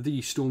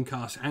the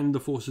Stormcast and the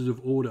Forces of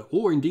Order,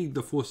 or indeed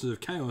the Forces of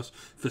Chaos,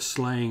 for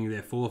slaying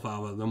their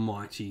forefather, the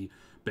mighty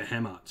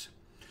Behemoth.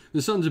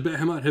 The Sons of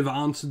Behemoth have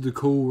answered the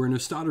call and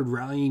have started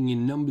rallying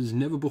in numbers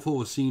never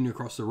before seen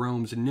across the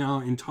realms, and now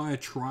entire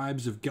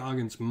tribes of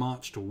Gargants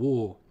march to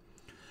war.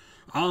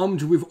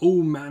 Armed with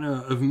all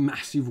manner of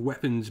massive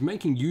weapons,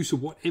 making use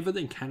of whatever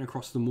they can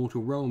across the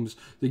mortal realms,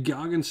 the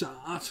Gargants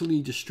are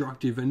utterly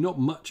destructive, and not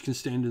much can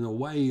stand in the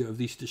way of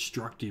these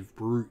destructive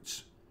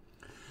brutes.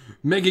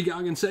 Mega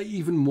Gargants are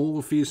even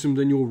more fearsome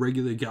than your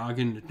regular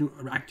Gargant,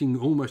 acting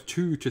almost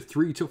 2 to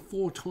 3 to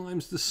 4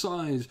 times the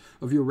size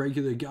of your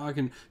regular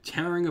Gargant,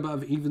 towering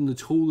above even the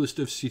tallest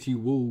of city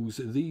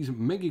walls. These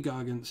Mega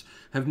Gargants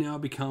have now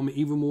become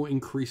even more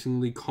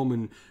increasingly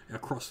common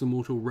across the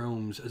mortal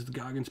realms as the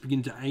Gargants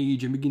begin to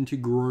age and begin to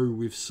grow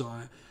with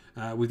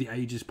the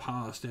ages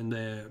past, and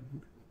they're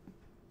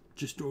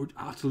just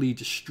utterly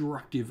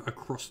destructive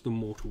across the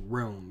mortal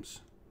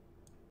realms.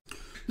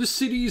 The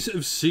cities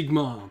of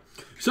Sigmar.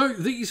 So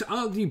these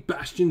are the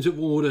bastions of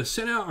order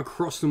set out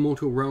across the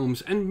mortal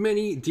realms, and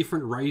many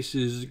different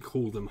races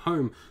call them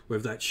home,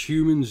 whether that's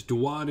humans,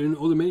 Dwarden,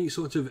 or the many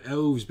sorts of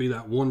elves, be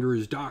that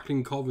wanderers,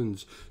 darkling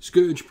covens,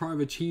 scourge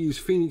privateers,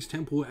 phoenix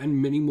temple,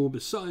 and many more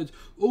besides,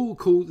 all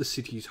call the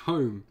cities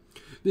home.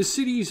 The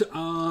cities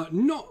are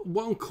not,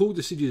 while called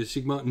the cities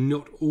of Sigmar,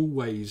 not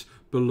always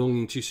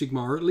belonging to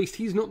Sigmar, or at least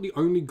he's not the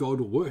only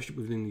god worshipped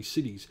within these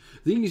cities.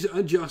 These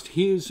are just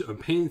his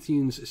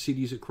pantheon's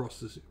cities across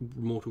the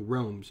mortal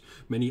realms.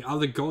 Many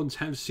other gods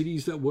have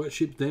cities that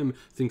worship them,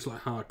 things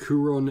like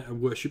Harkuron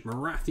worship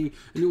Marathi,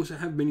 and you also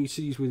have many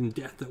cities within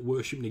Death that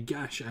worship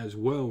Nagash as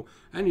well,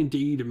 and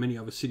indeed many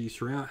other cities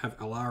throughout have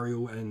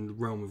Alariel and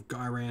Realm of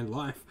Gairan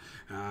Life,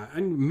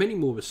 and many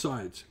more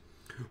besides.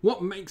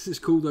 What makes this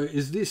cool though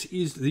is this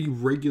is the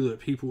regular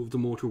people of the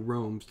mortal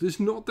realms.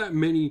 There's not that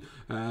many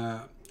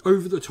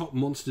over-the-top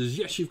monsters.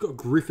 Yes, you've got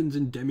griffins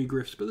and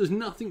demigriffs, but there's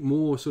nothing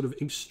more sort of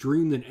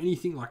extreme than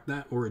anything like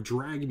that, or a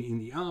dragon in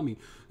the army.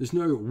 There's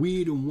no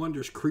weird and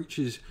wondrous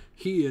creatures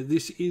here.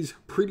 This is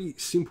pretty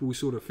simple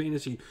sort of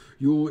fantasy.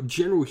 Your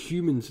general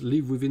humans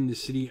live within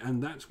this city,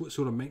 and that's what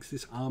sort of makes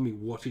this army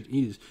what it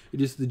is. It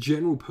is the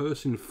general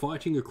person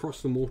fighting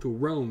across the mortal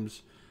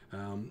realms.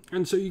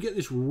 And so you get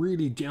this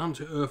really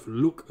down-to-earth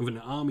look of an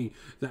army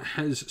that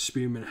has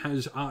spearmen,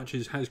 has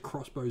archers, has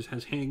crossbows,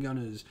 has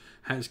handgunners,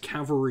 has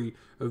cavalry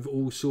of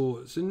all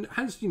sorts, and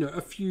has, you know,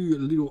 a few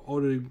little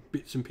odd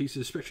bits and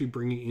pieces, especially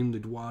bringing in the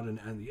Dwarden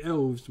and the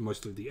elves,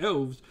 mostly the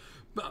elves,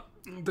 but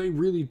they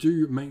really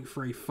do make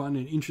for a fun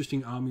and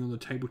interesting army on the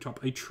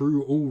tabletop, a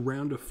true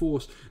all-rounder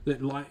force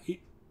that,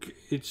 like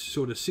its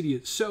sort of city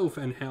itself,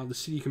 and how the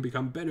city can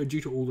become better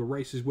due to all the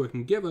races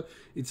working together.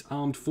 Its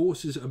armed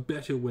forces are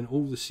better when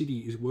all the city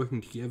is working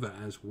together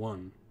as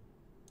one.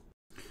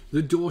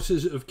 The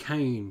Daughters of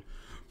Cain.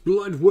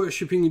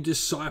 Blood-worshipping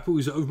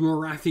disciples of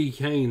Marathi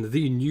Cain,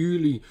 the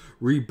newly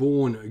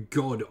reborn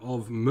god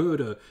of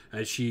murder,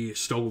 as she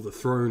stole the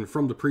throne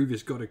from the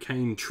previous god of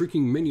Cain,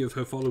 tricking many of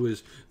her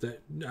followers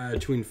that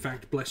to in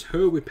fact bless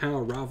her with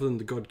power rather than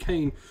the god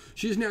Cain.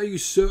 She has now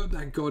usurped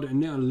that god and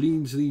now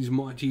leads these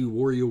mighty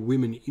warrior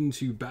women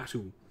into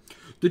battle.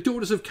 The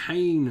Daughters of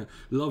Cain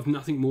love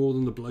nothing more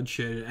than the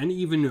bloodshed, and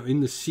even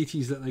in the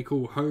cities that they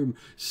call home,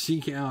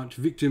 seek out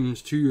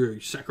victims to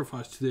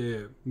sacrifice to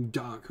their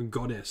dark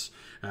goddess,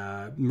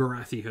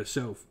 Marathi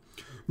herself.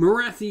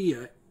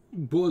 Marathi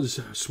was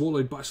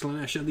swallowed by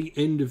Slaanesh at the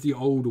end of the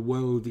old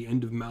world, the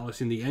end of malice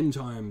in the end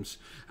times,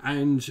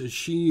 and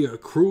she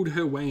crawled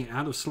her way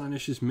out of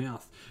Slaanesh's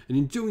mouth, and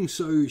in doing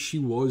so she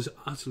was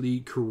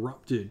utterly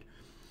corrupted.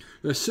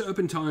 A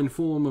serpentine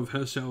form of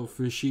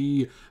herself,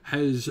 she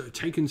has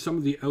taken some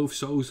of the elf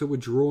souls that were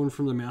drawn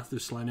from the mouth of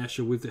Slaanesh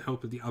with the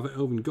help of the other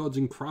elven gods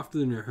and crafted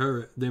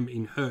them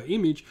in her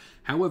image.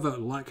 However,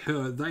 like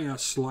her, they are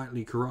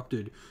slightly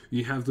corrupted.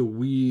 You have the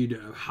weird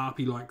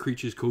harpy-like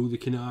creatures called the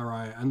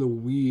Kinarai, and the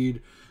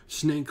weird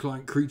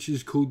snake-like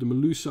creatures called the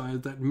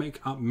Melusai that make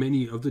up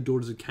many of the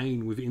Daughters of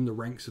Cain within the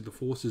ranks of the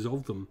forces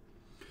of them.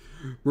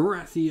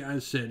 Marathi,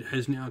 as said,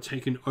 has now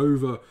taken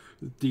over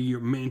the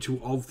mantle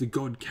of the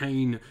god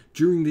Cain.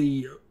 During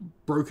the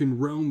Broken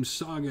Realms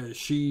saga,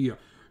 she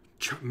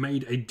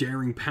made a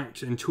daring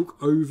pact and took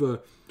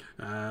over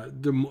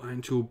the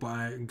mantle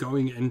by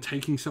going and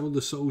taking some of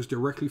the souls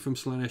directly from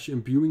Slaanesh,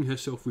 imbuing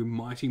herself with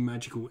mighty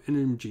magical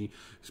energy.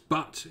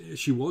 But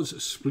she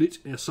was split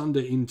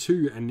asunder in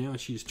two, and now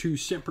she is two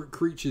separate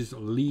creatures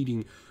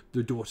leading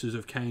the Daughters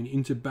of Cain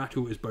into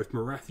battle as both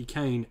Marathi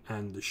Cain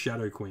and the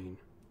Shadow Queen.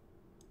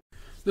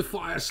 The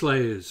Fire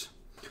Slayers.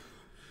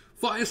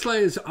 Fire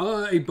Slayers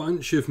are a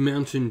bunch of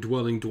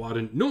mountain-dwelling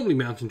Dwarden, normally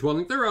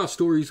mountain-dwelling. There are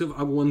stories of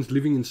other ones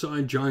living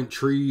inside giant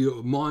tree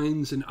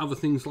mines and other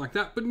things like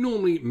that, but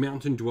normally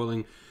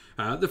mountain-dwelling.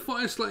 The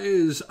Fire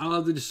Slayers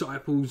are the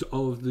disciples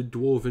of the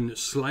dwarven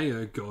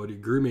slayer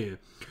god Grimir.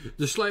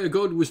 The slayer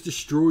god was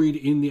destroyed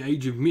in the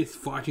Age of Myth,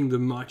 fighting the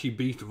mighty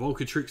beast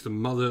Volcatrix, the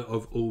mother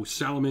of all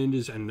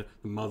salamanders and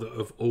the mother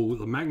of all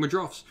the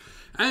magmadroths.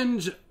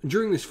 And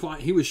during this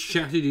fight, he was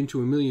shattered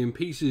into a million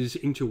pieces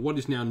into what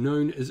is now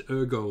known as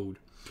Urgold.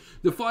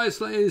 The Fire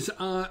Slayers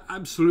are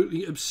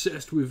absolutely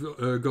obsessed with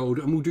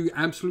Urgold and will do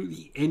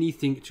absolutely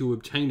anything to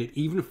obtain it,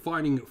 even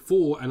fighting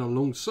for and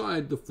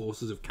alongside the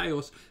forces of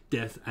chaos,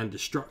 death, and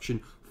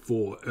destruction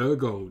for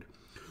Urgold.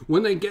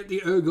 When they get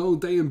the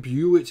Urgold, they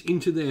imbue it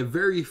into their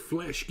very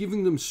flesh,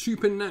 giving them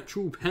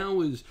supernatural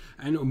powers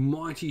and a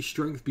mighty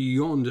strength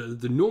beyond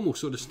the normal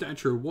sort of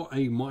stature of what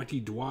a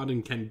mighty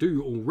Dwarden can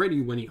do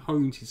already when he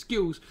hones his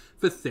skills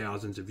for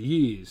thousands of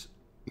years.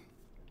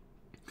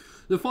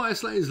 The Fire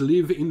Slayers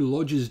live in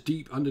lodges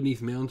deep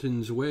underneath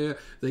mountains where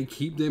they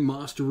keep their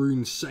Master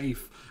Runes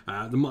safe.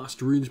 The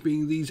Master Runes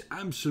being these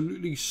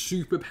absolutely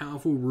super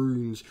powerful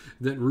runes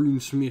that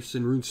runesmiths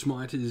and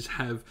runesmiters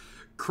have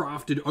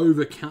crafted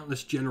over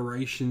countless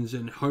generations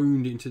and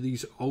honed into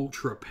these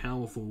ultra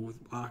powerful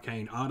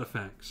arcane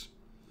artifacts.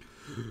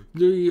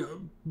 The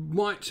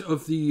might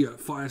of the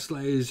Fire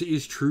Slayers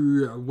is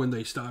true when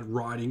they start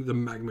riding the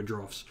Magma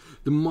Droths.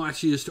 The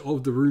mightiest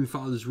of the Rune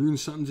Fathers, Rune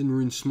Sons and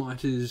Rune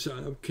Smiters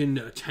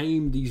can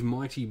tame these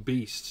mighty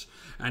beasts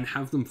and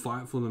have them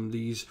fight for them.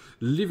 These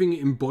living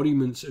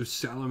embodiments of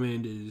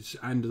salamanders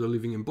and the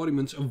living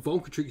embodiments of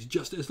Volcatrix,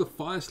 just as the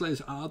Fire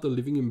Slayers are the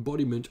living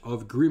embodiment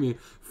of Grimir,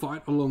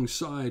 fight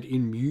alongside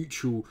in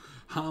mutual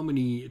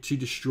harmony to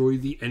destroy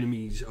the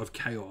enemies of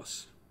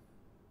chaos.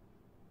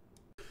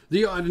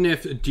 The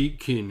Idoneth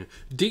Deepkin,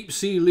 deep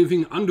sea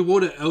living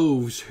underwater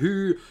elves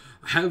who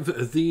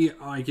have the,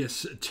 I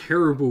guess,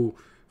 terrible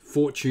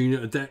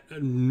fortune that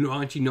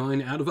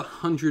 99 out of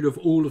 100 of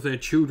all of their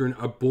children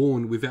are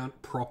born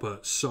without proper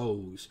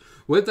souls.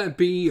 Whether that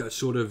be a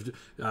sort of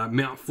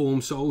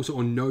malformed souls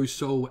or no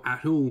soul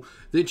at all,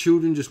 their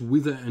children just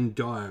wither and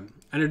die.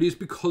 And it is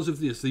because of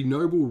this, the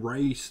noble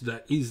race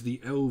that is the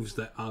elves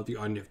that are the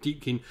Idoneth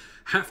Deepkin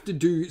have to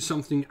do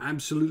something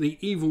absolutely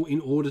evil in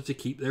order to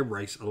keep their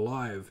race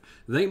alive.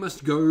 They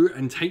must go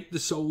and take the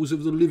souls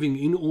of the living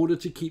in order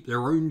to keep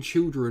their own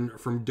children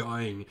from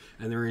dying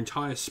and their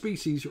entire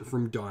species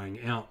from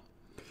dying out.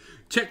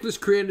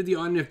 Teclis created the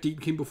Idoneth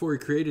Deepkin before he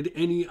created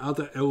any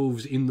other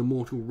elves in the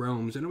mortal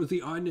realms, and it was the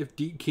Idoneth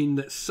Deepkin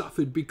that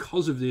suffered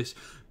because of this,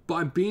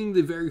 by being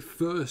the very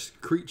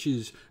first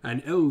creatures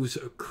and elves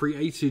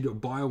created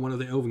by one of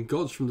the elven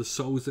gods from the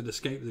souls that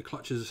escaped the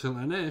clutches of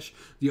Slaanesh.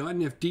 The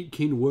Idoneth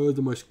Deepkin were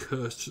the most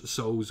cursed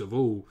souls of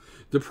all.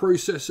 The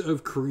process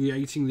of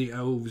creating the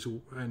elves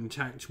and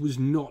Tact was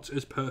not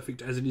as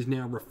perfect as it is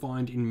now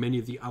refined in many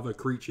of the other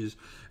creatures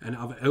and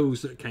other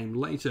elves that came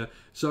later.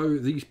 So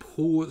these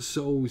poor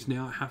souls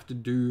now have to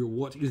do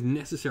what is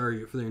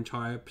necessary for their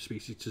entire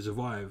species to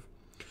survive.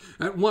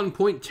 At one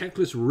point,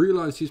 Teclis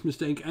realised his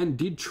mistake and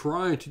did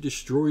try to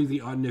destroy the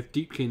Idoneth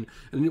Deepkin,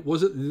 and it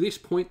was at this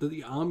point that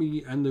the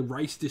army and the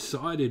race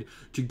decided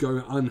to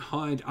go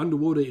unhide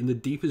underwater in the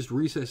deepest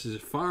recesses,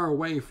 far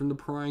away from the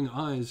prying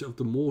eyes of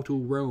the mortal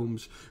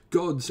realms,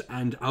 gods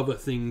and other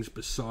things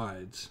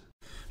besides.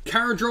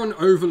 Caradron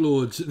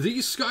Overlords.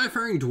 These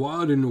skyfaring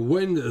Dwarden,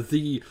 when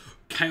the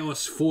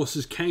Chaos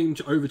forces came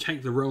to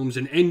overtake the realms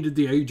and ended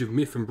the Age of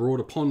Myth and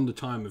brought upon the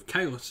time of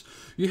Chaos,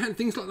 you had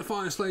things like the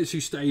Fire Slayers who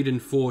stayed and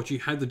fought, you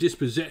had the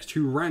Dispossessed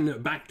who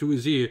ran back to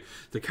Azir.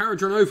 The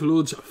Caradron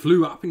Overlords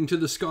flew up into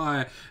the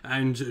sky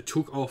and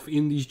took off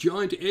in these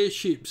giant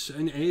airships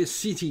and air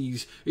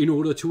cities in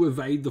order to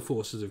evade the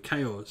forces of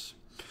Chaos.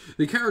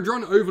 The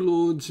Caradron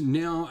Overlords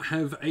now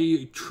have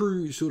a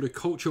true sort of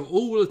culture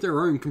all of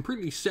their own,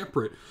 completely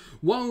separate.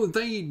 While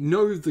they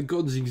know the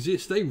gods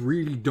exist, they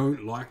really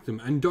don't like them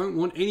and don't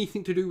want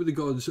anything to do with the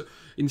gods,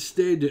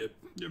 instead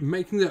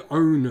making their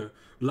own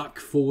luck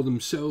for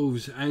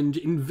themselves and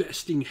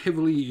investing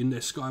heavily in their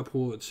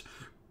skyports,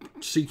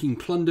 seeking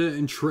plunder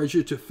and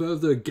treasure to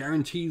further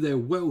guarantee their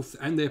wealth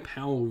and their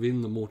power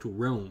within the mortal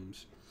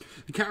realms.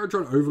 The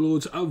Caradron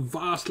Overlords are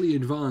vastly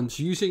advanced,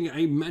 using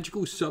a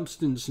magical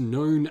substance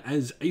known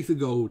as Aether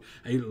Gold,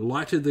 a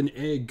lighter than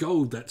air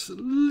gold that's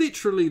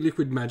literally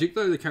liquid magic,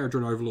 though the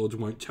Caradron Overlords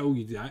won't tell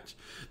you that.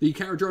 The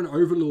Caradron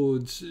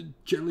Overlords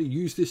generally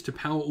use this to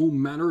power all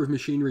manner of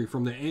machinery,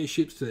 from their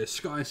airships to their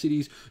sky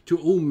cities, to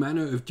all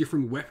manner of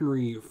different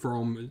weaponry,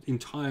 from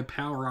entire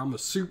power armor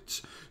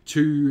suits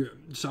to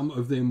some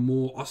of their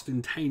more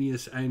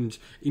ostentatious and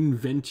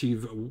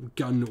inventive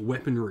gun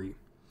weaponry.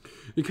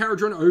 The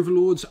Caradron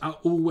Overlords are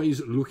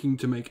always looking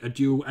to make a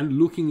deal and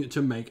looking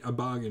to make a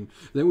bargain.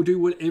 They will do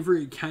whatever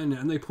it can,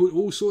 and they put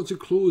all sorts of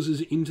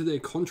clauses into their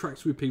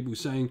contracts with people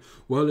saying,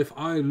 well, if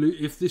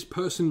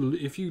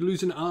you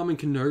lose an arm and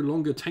can no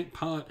longer take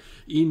part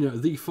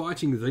in the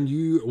fighting, then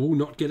you will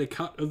not get a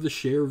cut of the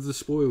share of the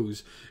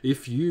spoils.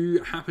 If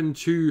you happen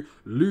to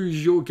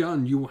lose your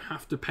gun, you will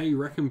have to pay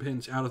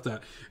recompense out of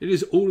that. It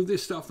is all of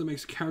this stuff that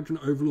makes Caradron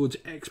Overlords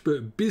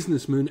expert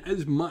businessmen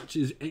as much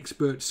as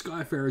expert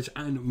skyfarers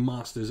and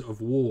masters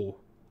of war.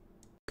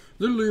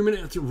 The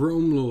Lumineth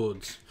Realm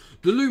Lords.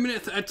 The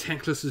Lumineth are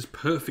Teclis'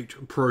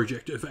 perfect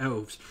project of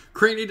elves.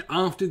 Created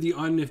after the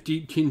Idoneth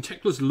Deepkin,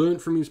 Teclis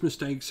learnt from his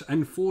mistakes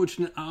and forged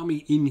an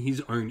army in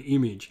his own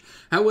image.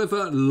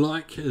 However,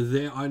 like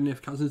their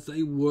Idoneth cousins,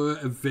 they were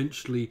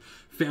eventually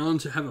found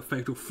to have a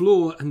fatal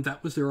flaw, and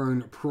that was their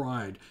own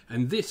pride.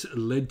 And this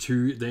led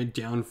to their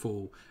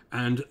downfall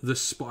and the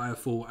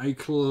Spirefall, a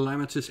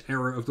calamitous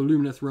era of the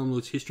Lumineth Realm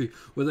Lords' history,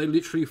 where they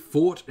literally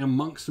fought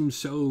amongst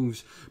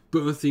themselves,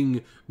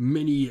 birthing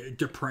many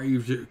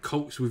depraved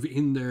cults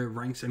within their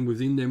ranks and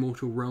within their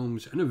mortal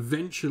realms, and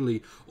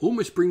eventually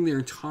almost bring their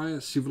entire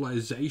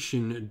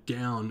civilization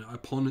down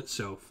upon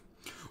itself.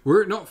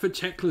 Were it not for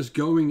Teclis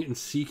going and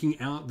seeking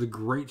out the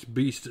great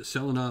beast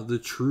Selenar, the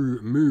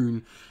true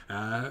moon,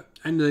 and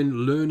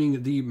then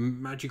learning the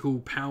magical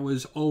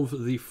powers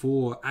of the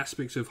four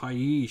aspects of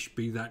Haiish,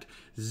 be that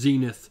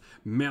zenith,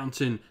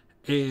 mountain,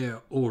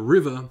 air, or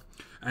river,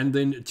 and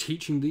then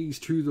teaching these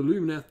to the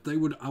Lumineth, they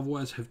would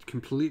otherwise have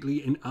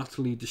completely and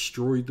utterly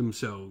destroyed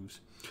themselves.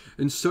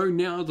 And so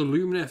now the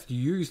Lumineth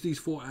use these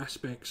 4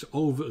 aspects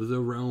of the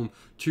realm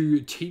to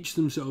teach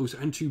themselves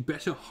and to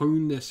better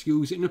hone their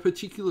skills in a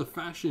particular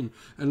fashion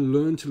and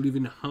learn to live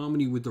in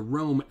harmony with the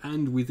realm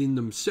and within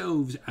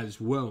themselves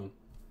as well.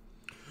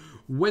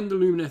 When the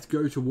Lumineth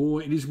go to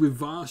war, it is with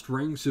vast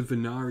ranks of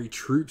Venari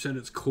troops at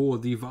its core,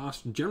 the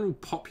vast general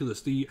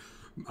populace, the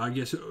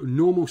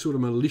normal sort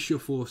of militia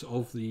force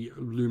of the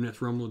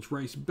Lumineth Realm Lord's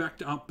race,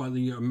 backed up by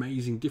the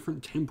amazing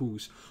different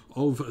temples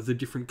of the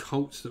different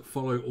cults that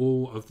follow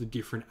all of the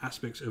different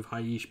aspects of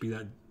Haish, be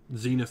that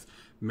Zenith,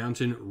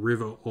 Mountain,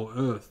 River, or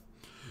Earth.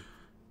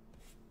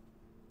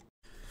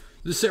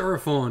 The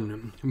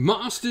Seraphon,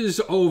 masters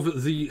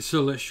of the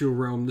celestial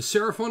realm. The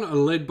Seraphon are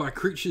led by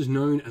creatures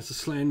known as the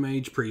Slan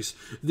Mage Priests.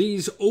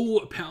 These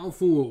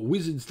all-powerful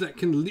wizards that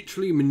can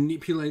literally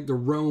manipulate the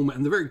realm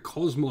and the very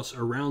cosmos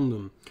around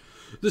them.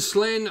 The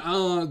Slan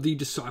are the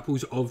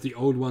disciples of the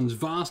Old Ones,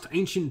 vast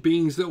ancient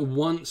beings that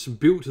once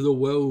built the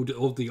world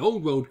of the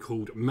Old World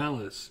called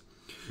Malice.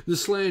 The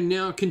Slan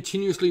now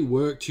continuously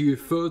work to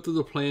further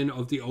the plan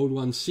of the Old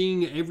Ones,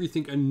 seeing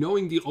everything and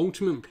knowing the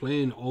ultimate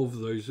plan of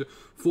those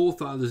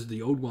forefathers,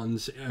 the Old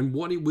Ones, and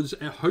what it was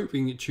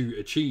hoping to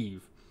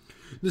achieve.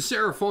 The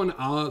Seraphon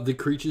are the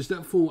creatures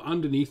that fall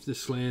underneath the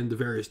Slan, the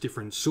various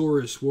different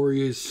Saurus,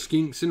 warriors,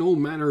 skinks, and all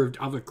manner of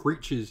other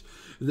creatures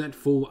that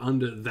fall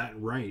under that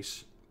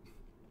race.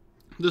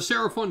 The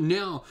Seraphon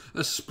now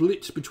are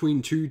split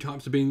between 2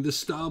 types of being: the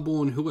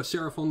Starborn, who are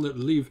Seraphon that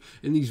live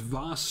in these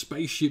vast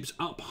spaceships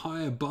up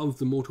high above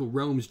the mortal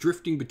realms,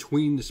 drifting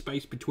between the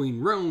space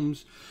between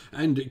realms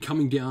and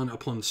coming down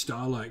upon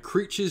starlight,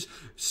 creatures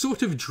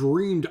sort of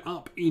dreamed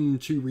up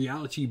into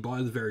reality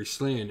by the very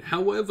Slan.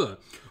 However,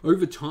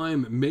 over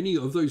time, many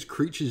of those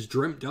creatures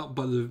dreamt up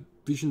by the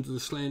visions of the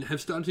Slan have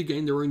started to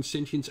gain their own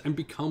sentience and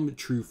become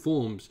true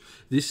forms.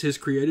 This has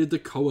created the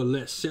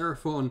Coalesced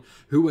Seraphon,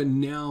 who are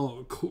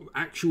now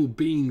actual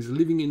beings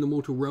living in the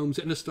mortal realms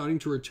and are starting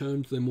to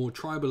return to their more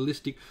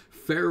tribalistic,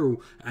 feral,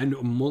 and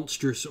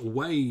monstrous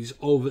ways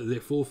of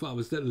their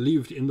forefathers that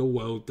lived in the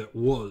world that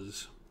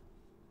was.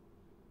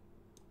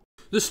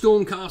 The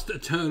Stormcast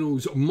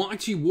Eternals,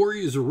 mighty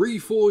warriors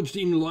reforged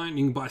in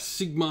lightning by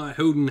Sigmar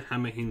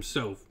Heldenhammer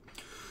himself.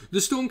 The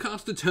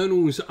Stormcast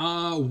Eternals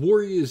are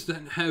warriors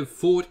that have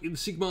fought in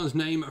Sigmar's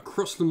name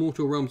across the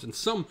mortal realms, and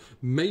some,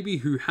 maybe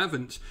who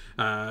haven't,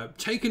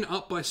 taken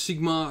up by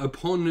Sigmar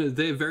upon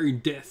their very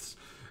deaths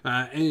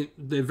and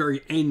their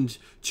very end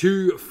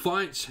to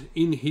fight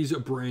in his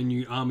brand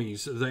new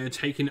armies. They are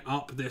taken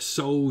up, their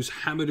souls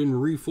hammered and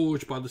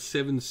reforged by the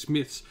 7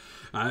 smiths,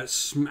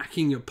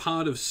 smacking a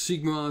part of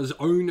Sigmar's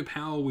own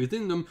power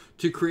within them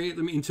to create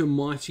them into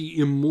mighty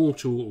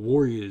immortal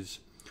warriors.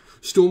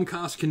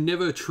 Stormcast can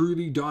never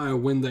truly die.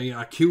 When they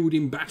are killed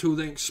in battle,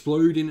 they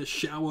explode in a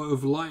shower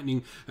of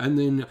lightning and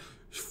then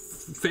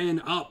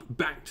fan up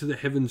back to the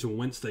heavens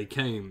whence they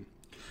came.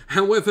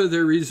 However,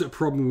 there is a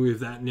problem with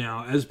that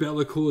now, as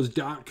Be'lakor's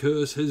dark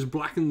curse has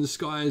blackened the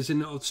skies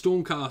and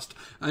Stormcast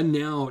are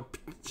now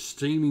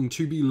seeming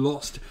to be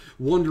lost,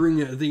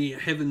 wandering the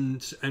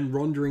heavens and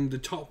wandering the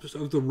tops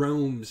of the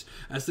realms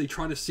as they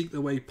try to seek their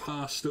way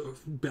past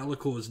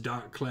Be'lakor's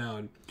dark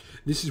cloud.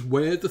 This is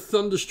where the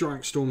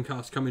Thunderstrike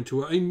Stormcast come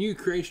into it, a new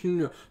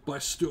creation by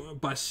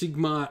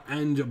Sigmar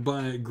and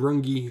by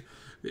Grungy.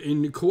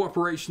 In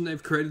cooperation,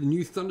 they've created a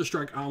new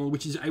Thunderstrike armor,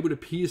 which is able to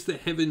pierce the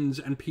heavens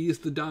and pierce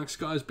the dark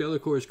skies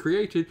Be'lakor has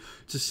created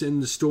to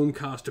send the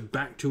Stormcast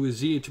back to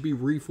Azir to be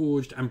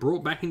reforged and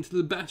brought back into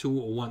the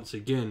battle once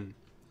again.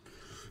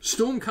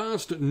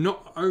 Stormcast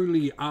not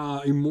only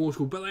are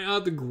immortal, but they are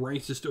the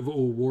greatest of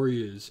all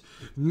warriors.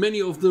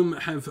 Many of them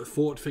have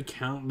fought for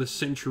countless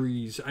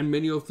centuries, and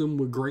many of them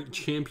were great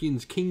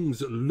champions,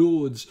 kings,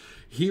 lords,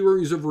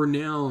 heroes of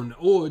renown,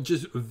 or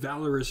just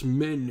valorous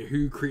men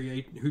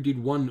who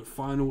did one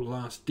final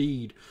last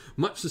deed.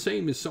 Much the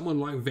same as someone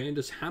like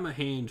Vandus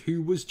Hammerhand,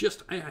 who was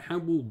just a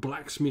humble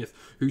blacksmith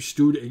who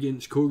stood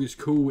against Korgus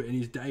Khul in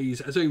his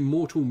days as a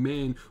mortal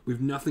man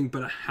with nothing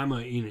but a hammer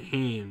in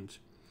hand.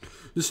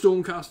 The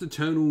Stormcast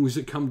Eternals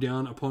come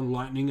down upon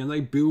lightning and they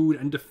build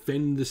and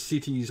defend the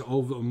cities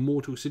of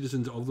mortal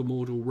citizens of the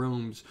mortal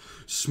realms,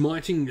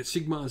 smiting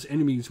Sigmar's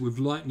enemies with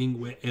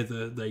lightning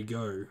wherever they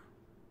go.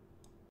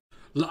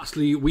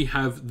 Lastly, we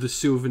have the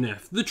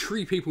Sylvaneth, the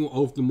tree people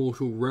of the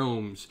mortal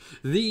realms,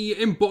 the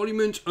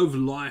embodiment of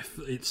life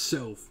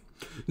itself.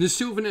 The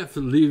Sylvaneth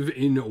live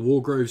in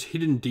wargroves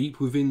hidden deep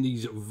within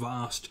these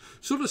vast,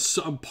 sort of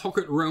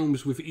sub-pocket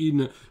realms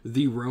within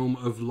the realm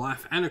of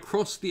life and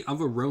across the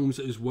other realms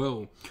as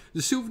well. The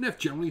Sylvaneth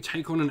generally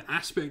take on an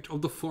aspect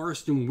of the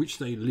forest in which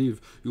they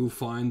live. You'll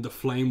find the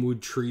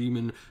Flamewood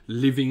treemen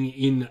living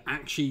in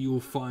Akshi. You'll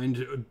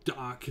find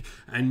dark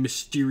and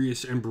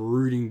mysterious and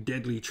brooding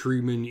deadly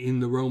treemen in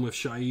the realm of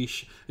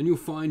Shaiish. And you'll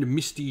find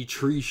misty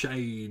tree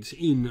shades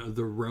in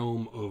the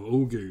realm of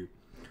Ulgu.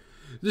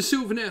 The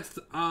Sylvaneth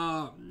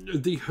are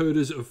the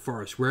herders of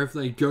forests. Wherever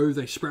they go,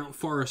 they sprout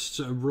forests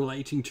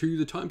relating to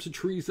the types of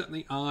trees that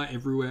they are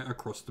everywhere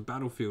across the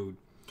battlefield.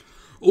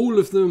 All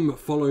of them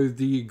follow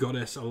the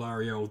goddess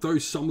Alariel, though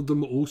some of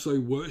them also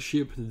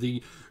worship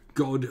the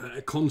god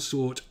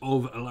consort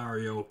of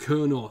Alariel,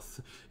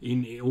 Kurnoth,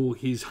 in all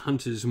his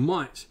hunter's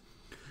might.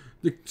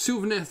 The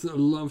Sylvaneth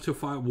love to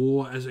fight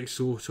war as a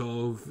sort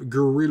of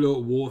guerrilla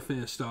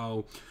warfare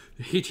style,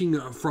 hitting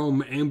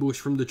from ambush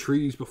from the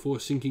trees before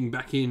sinking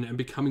back in and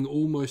becoming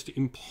almost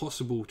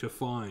impossible to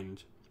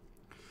find.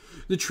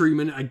 The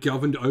treemen are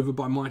governed over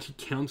by mighty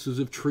councils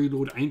of tree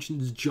lord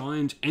ancients,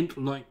 giant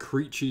ant-like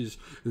creatures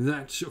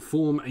that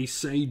form a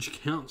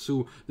sage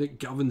council that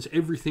governs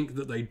everything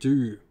that they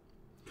do.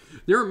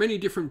 There are many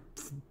different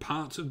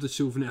parts of the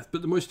Sylvaneth,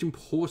 but the most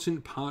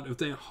important part of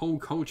their whole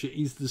culture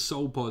is the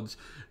soul pods.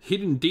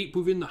 Hidden deep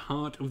within the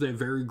heart of their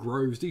very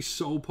groves, these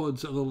soul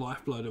pods are the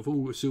lifeblood of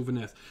all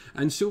Sylvaneth,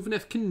 and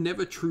Sylvaneth can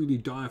never truly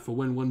die, for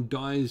when one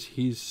dies,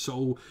 his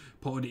soul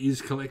pod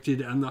is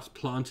collected and thus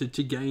planted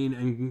to gain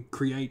and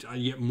create a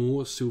yet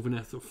more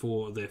Sylvaneth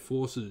for their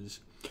forces.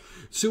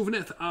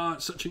 Sylvaneth are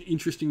such an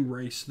interesting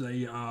race.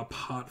 They are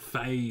part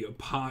Fae,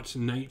 part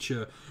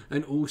nature,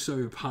 and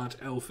also part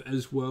elf,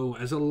 as well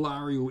as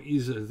Alariel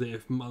is their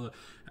mother,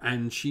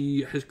 and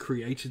she has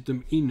created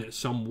them in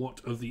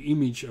somewhat of the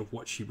image of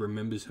what she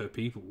remembers her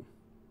people.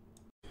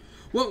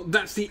 Well,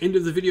 that's the end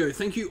of the video.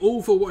 Thank you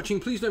all for watching.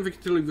 Please don't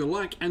forget to leave a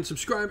like and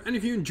subscribe. And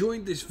if you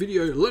enjoyed this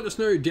video, let us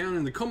know down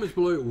in the comments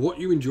below what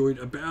you enjoyed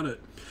about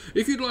it.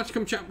 If you'd like to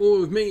come chat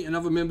more with me and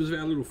other members of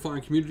our little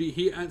fine community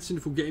here at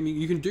Sinful Gaming,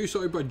 you can do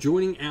so by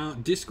joining our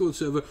Discord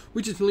server,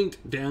 which is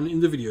linked down in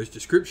the video's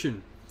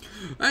description.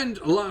 And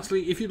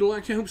lastly, if you'd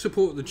like to help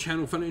support the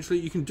channel financially,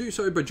 you can do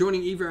so by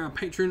joining either our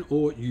Patreon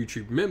or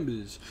YouTube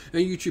members.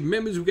 Our YouTube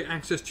members will get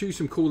access to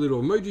some cool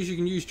little emojis you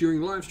can use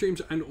during live streams,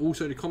 and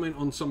also to comment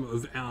on some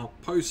of our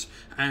posts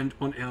and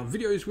on our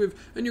videos with,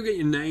 and you'll get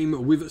your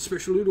name with a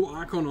special little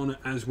icon on it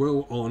as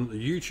well on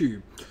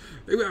YouTube.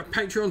 Our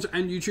Patreons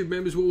and YouTube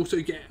members will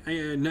also get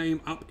a name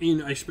up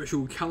in a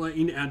special colour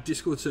in our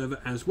Discord server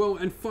as well.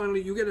 And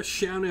finally, you'll get a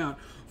shout out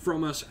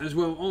from us as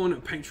well on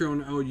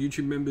Patreon or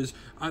YouTube members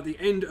at the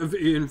end of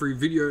every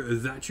video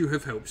that you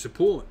have helped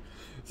support.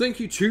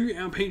 Thank you to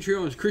our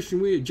Patreons: Christian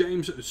Weir,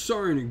 James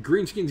Soren,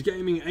 Greenskins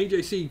Gaming,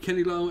 AJC,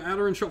 Kenny Lyle,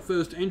 Outer and Shop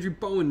First, Andrew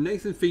Bowen,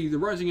 Nathan Fee, The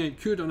Rising 8,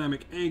 Q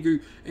Dynamic,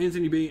 Angu,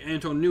 Anthony B,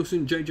 Anton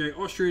Nilsson, JJ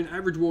Austrian,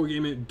 Average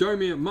Wargamer,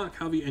 Domir, Mark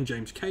Harvey, and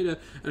James Cater.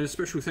 And a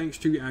special thanks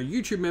to our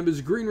YouTube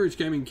members: Green Roots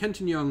Gaming,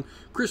 Kenton Young,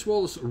 Chris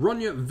Wallace,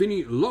 Ronya,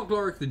 Vinny,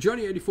 Lockloric, The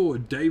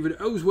Johnny84, David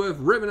Ellsworth,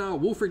 Revenar,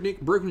 Wolfric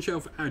Nick, Broken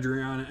Shelf,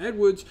 Adriana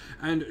Edwards,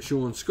 and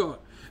Sean Scott.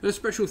 And a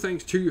special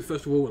thanks to,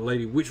 first of all,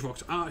 Lady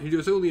Witchfox Art, who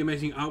does all the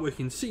amazing artwork you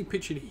can see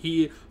pictured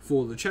here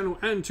for the channel,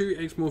 and to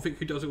Xmorphic,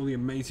 who does all the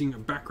amazing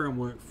background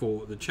work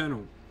for the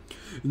channel.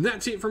 And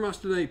that's it from us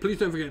today. Please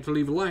don't forget to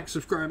leave a like,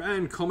 subscribe,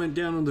 and comment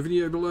down on the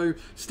video below.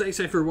 Stay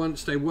safe, everyone,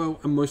 stay well,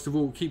 and most of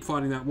all, keep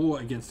fighting that war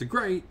against the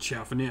Grey.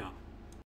 Ciao for now.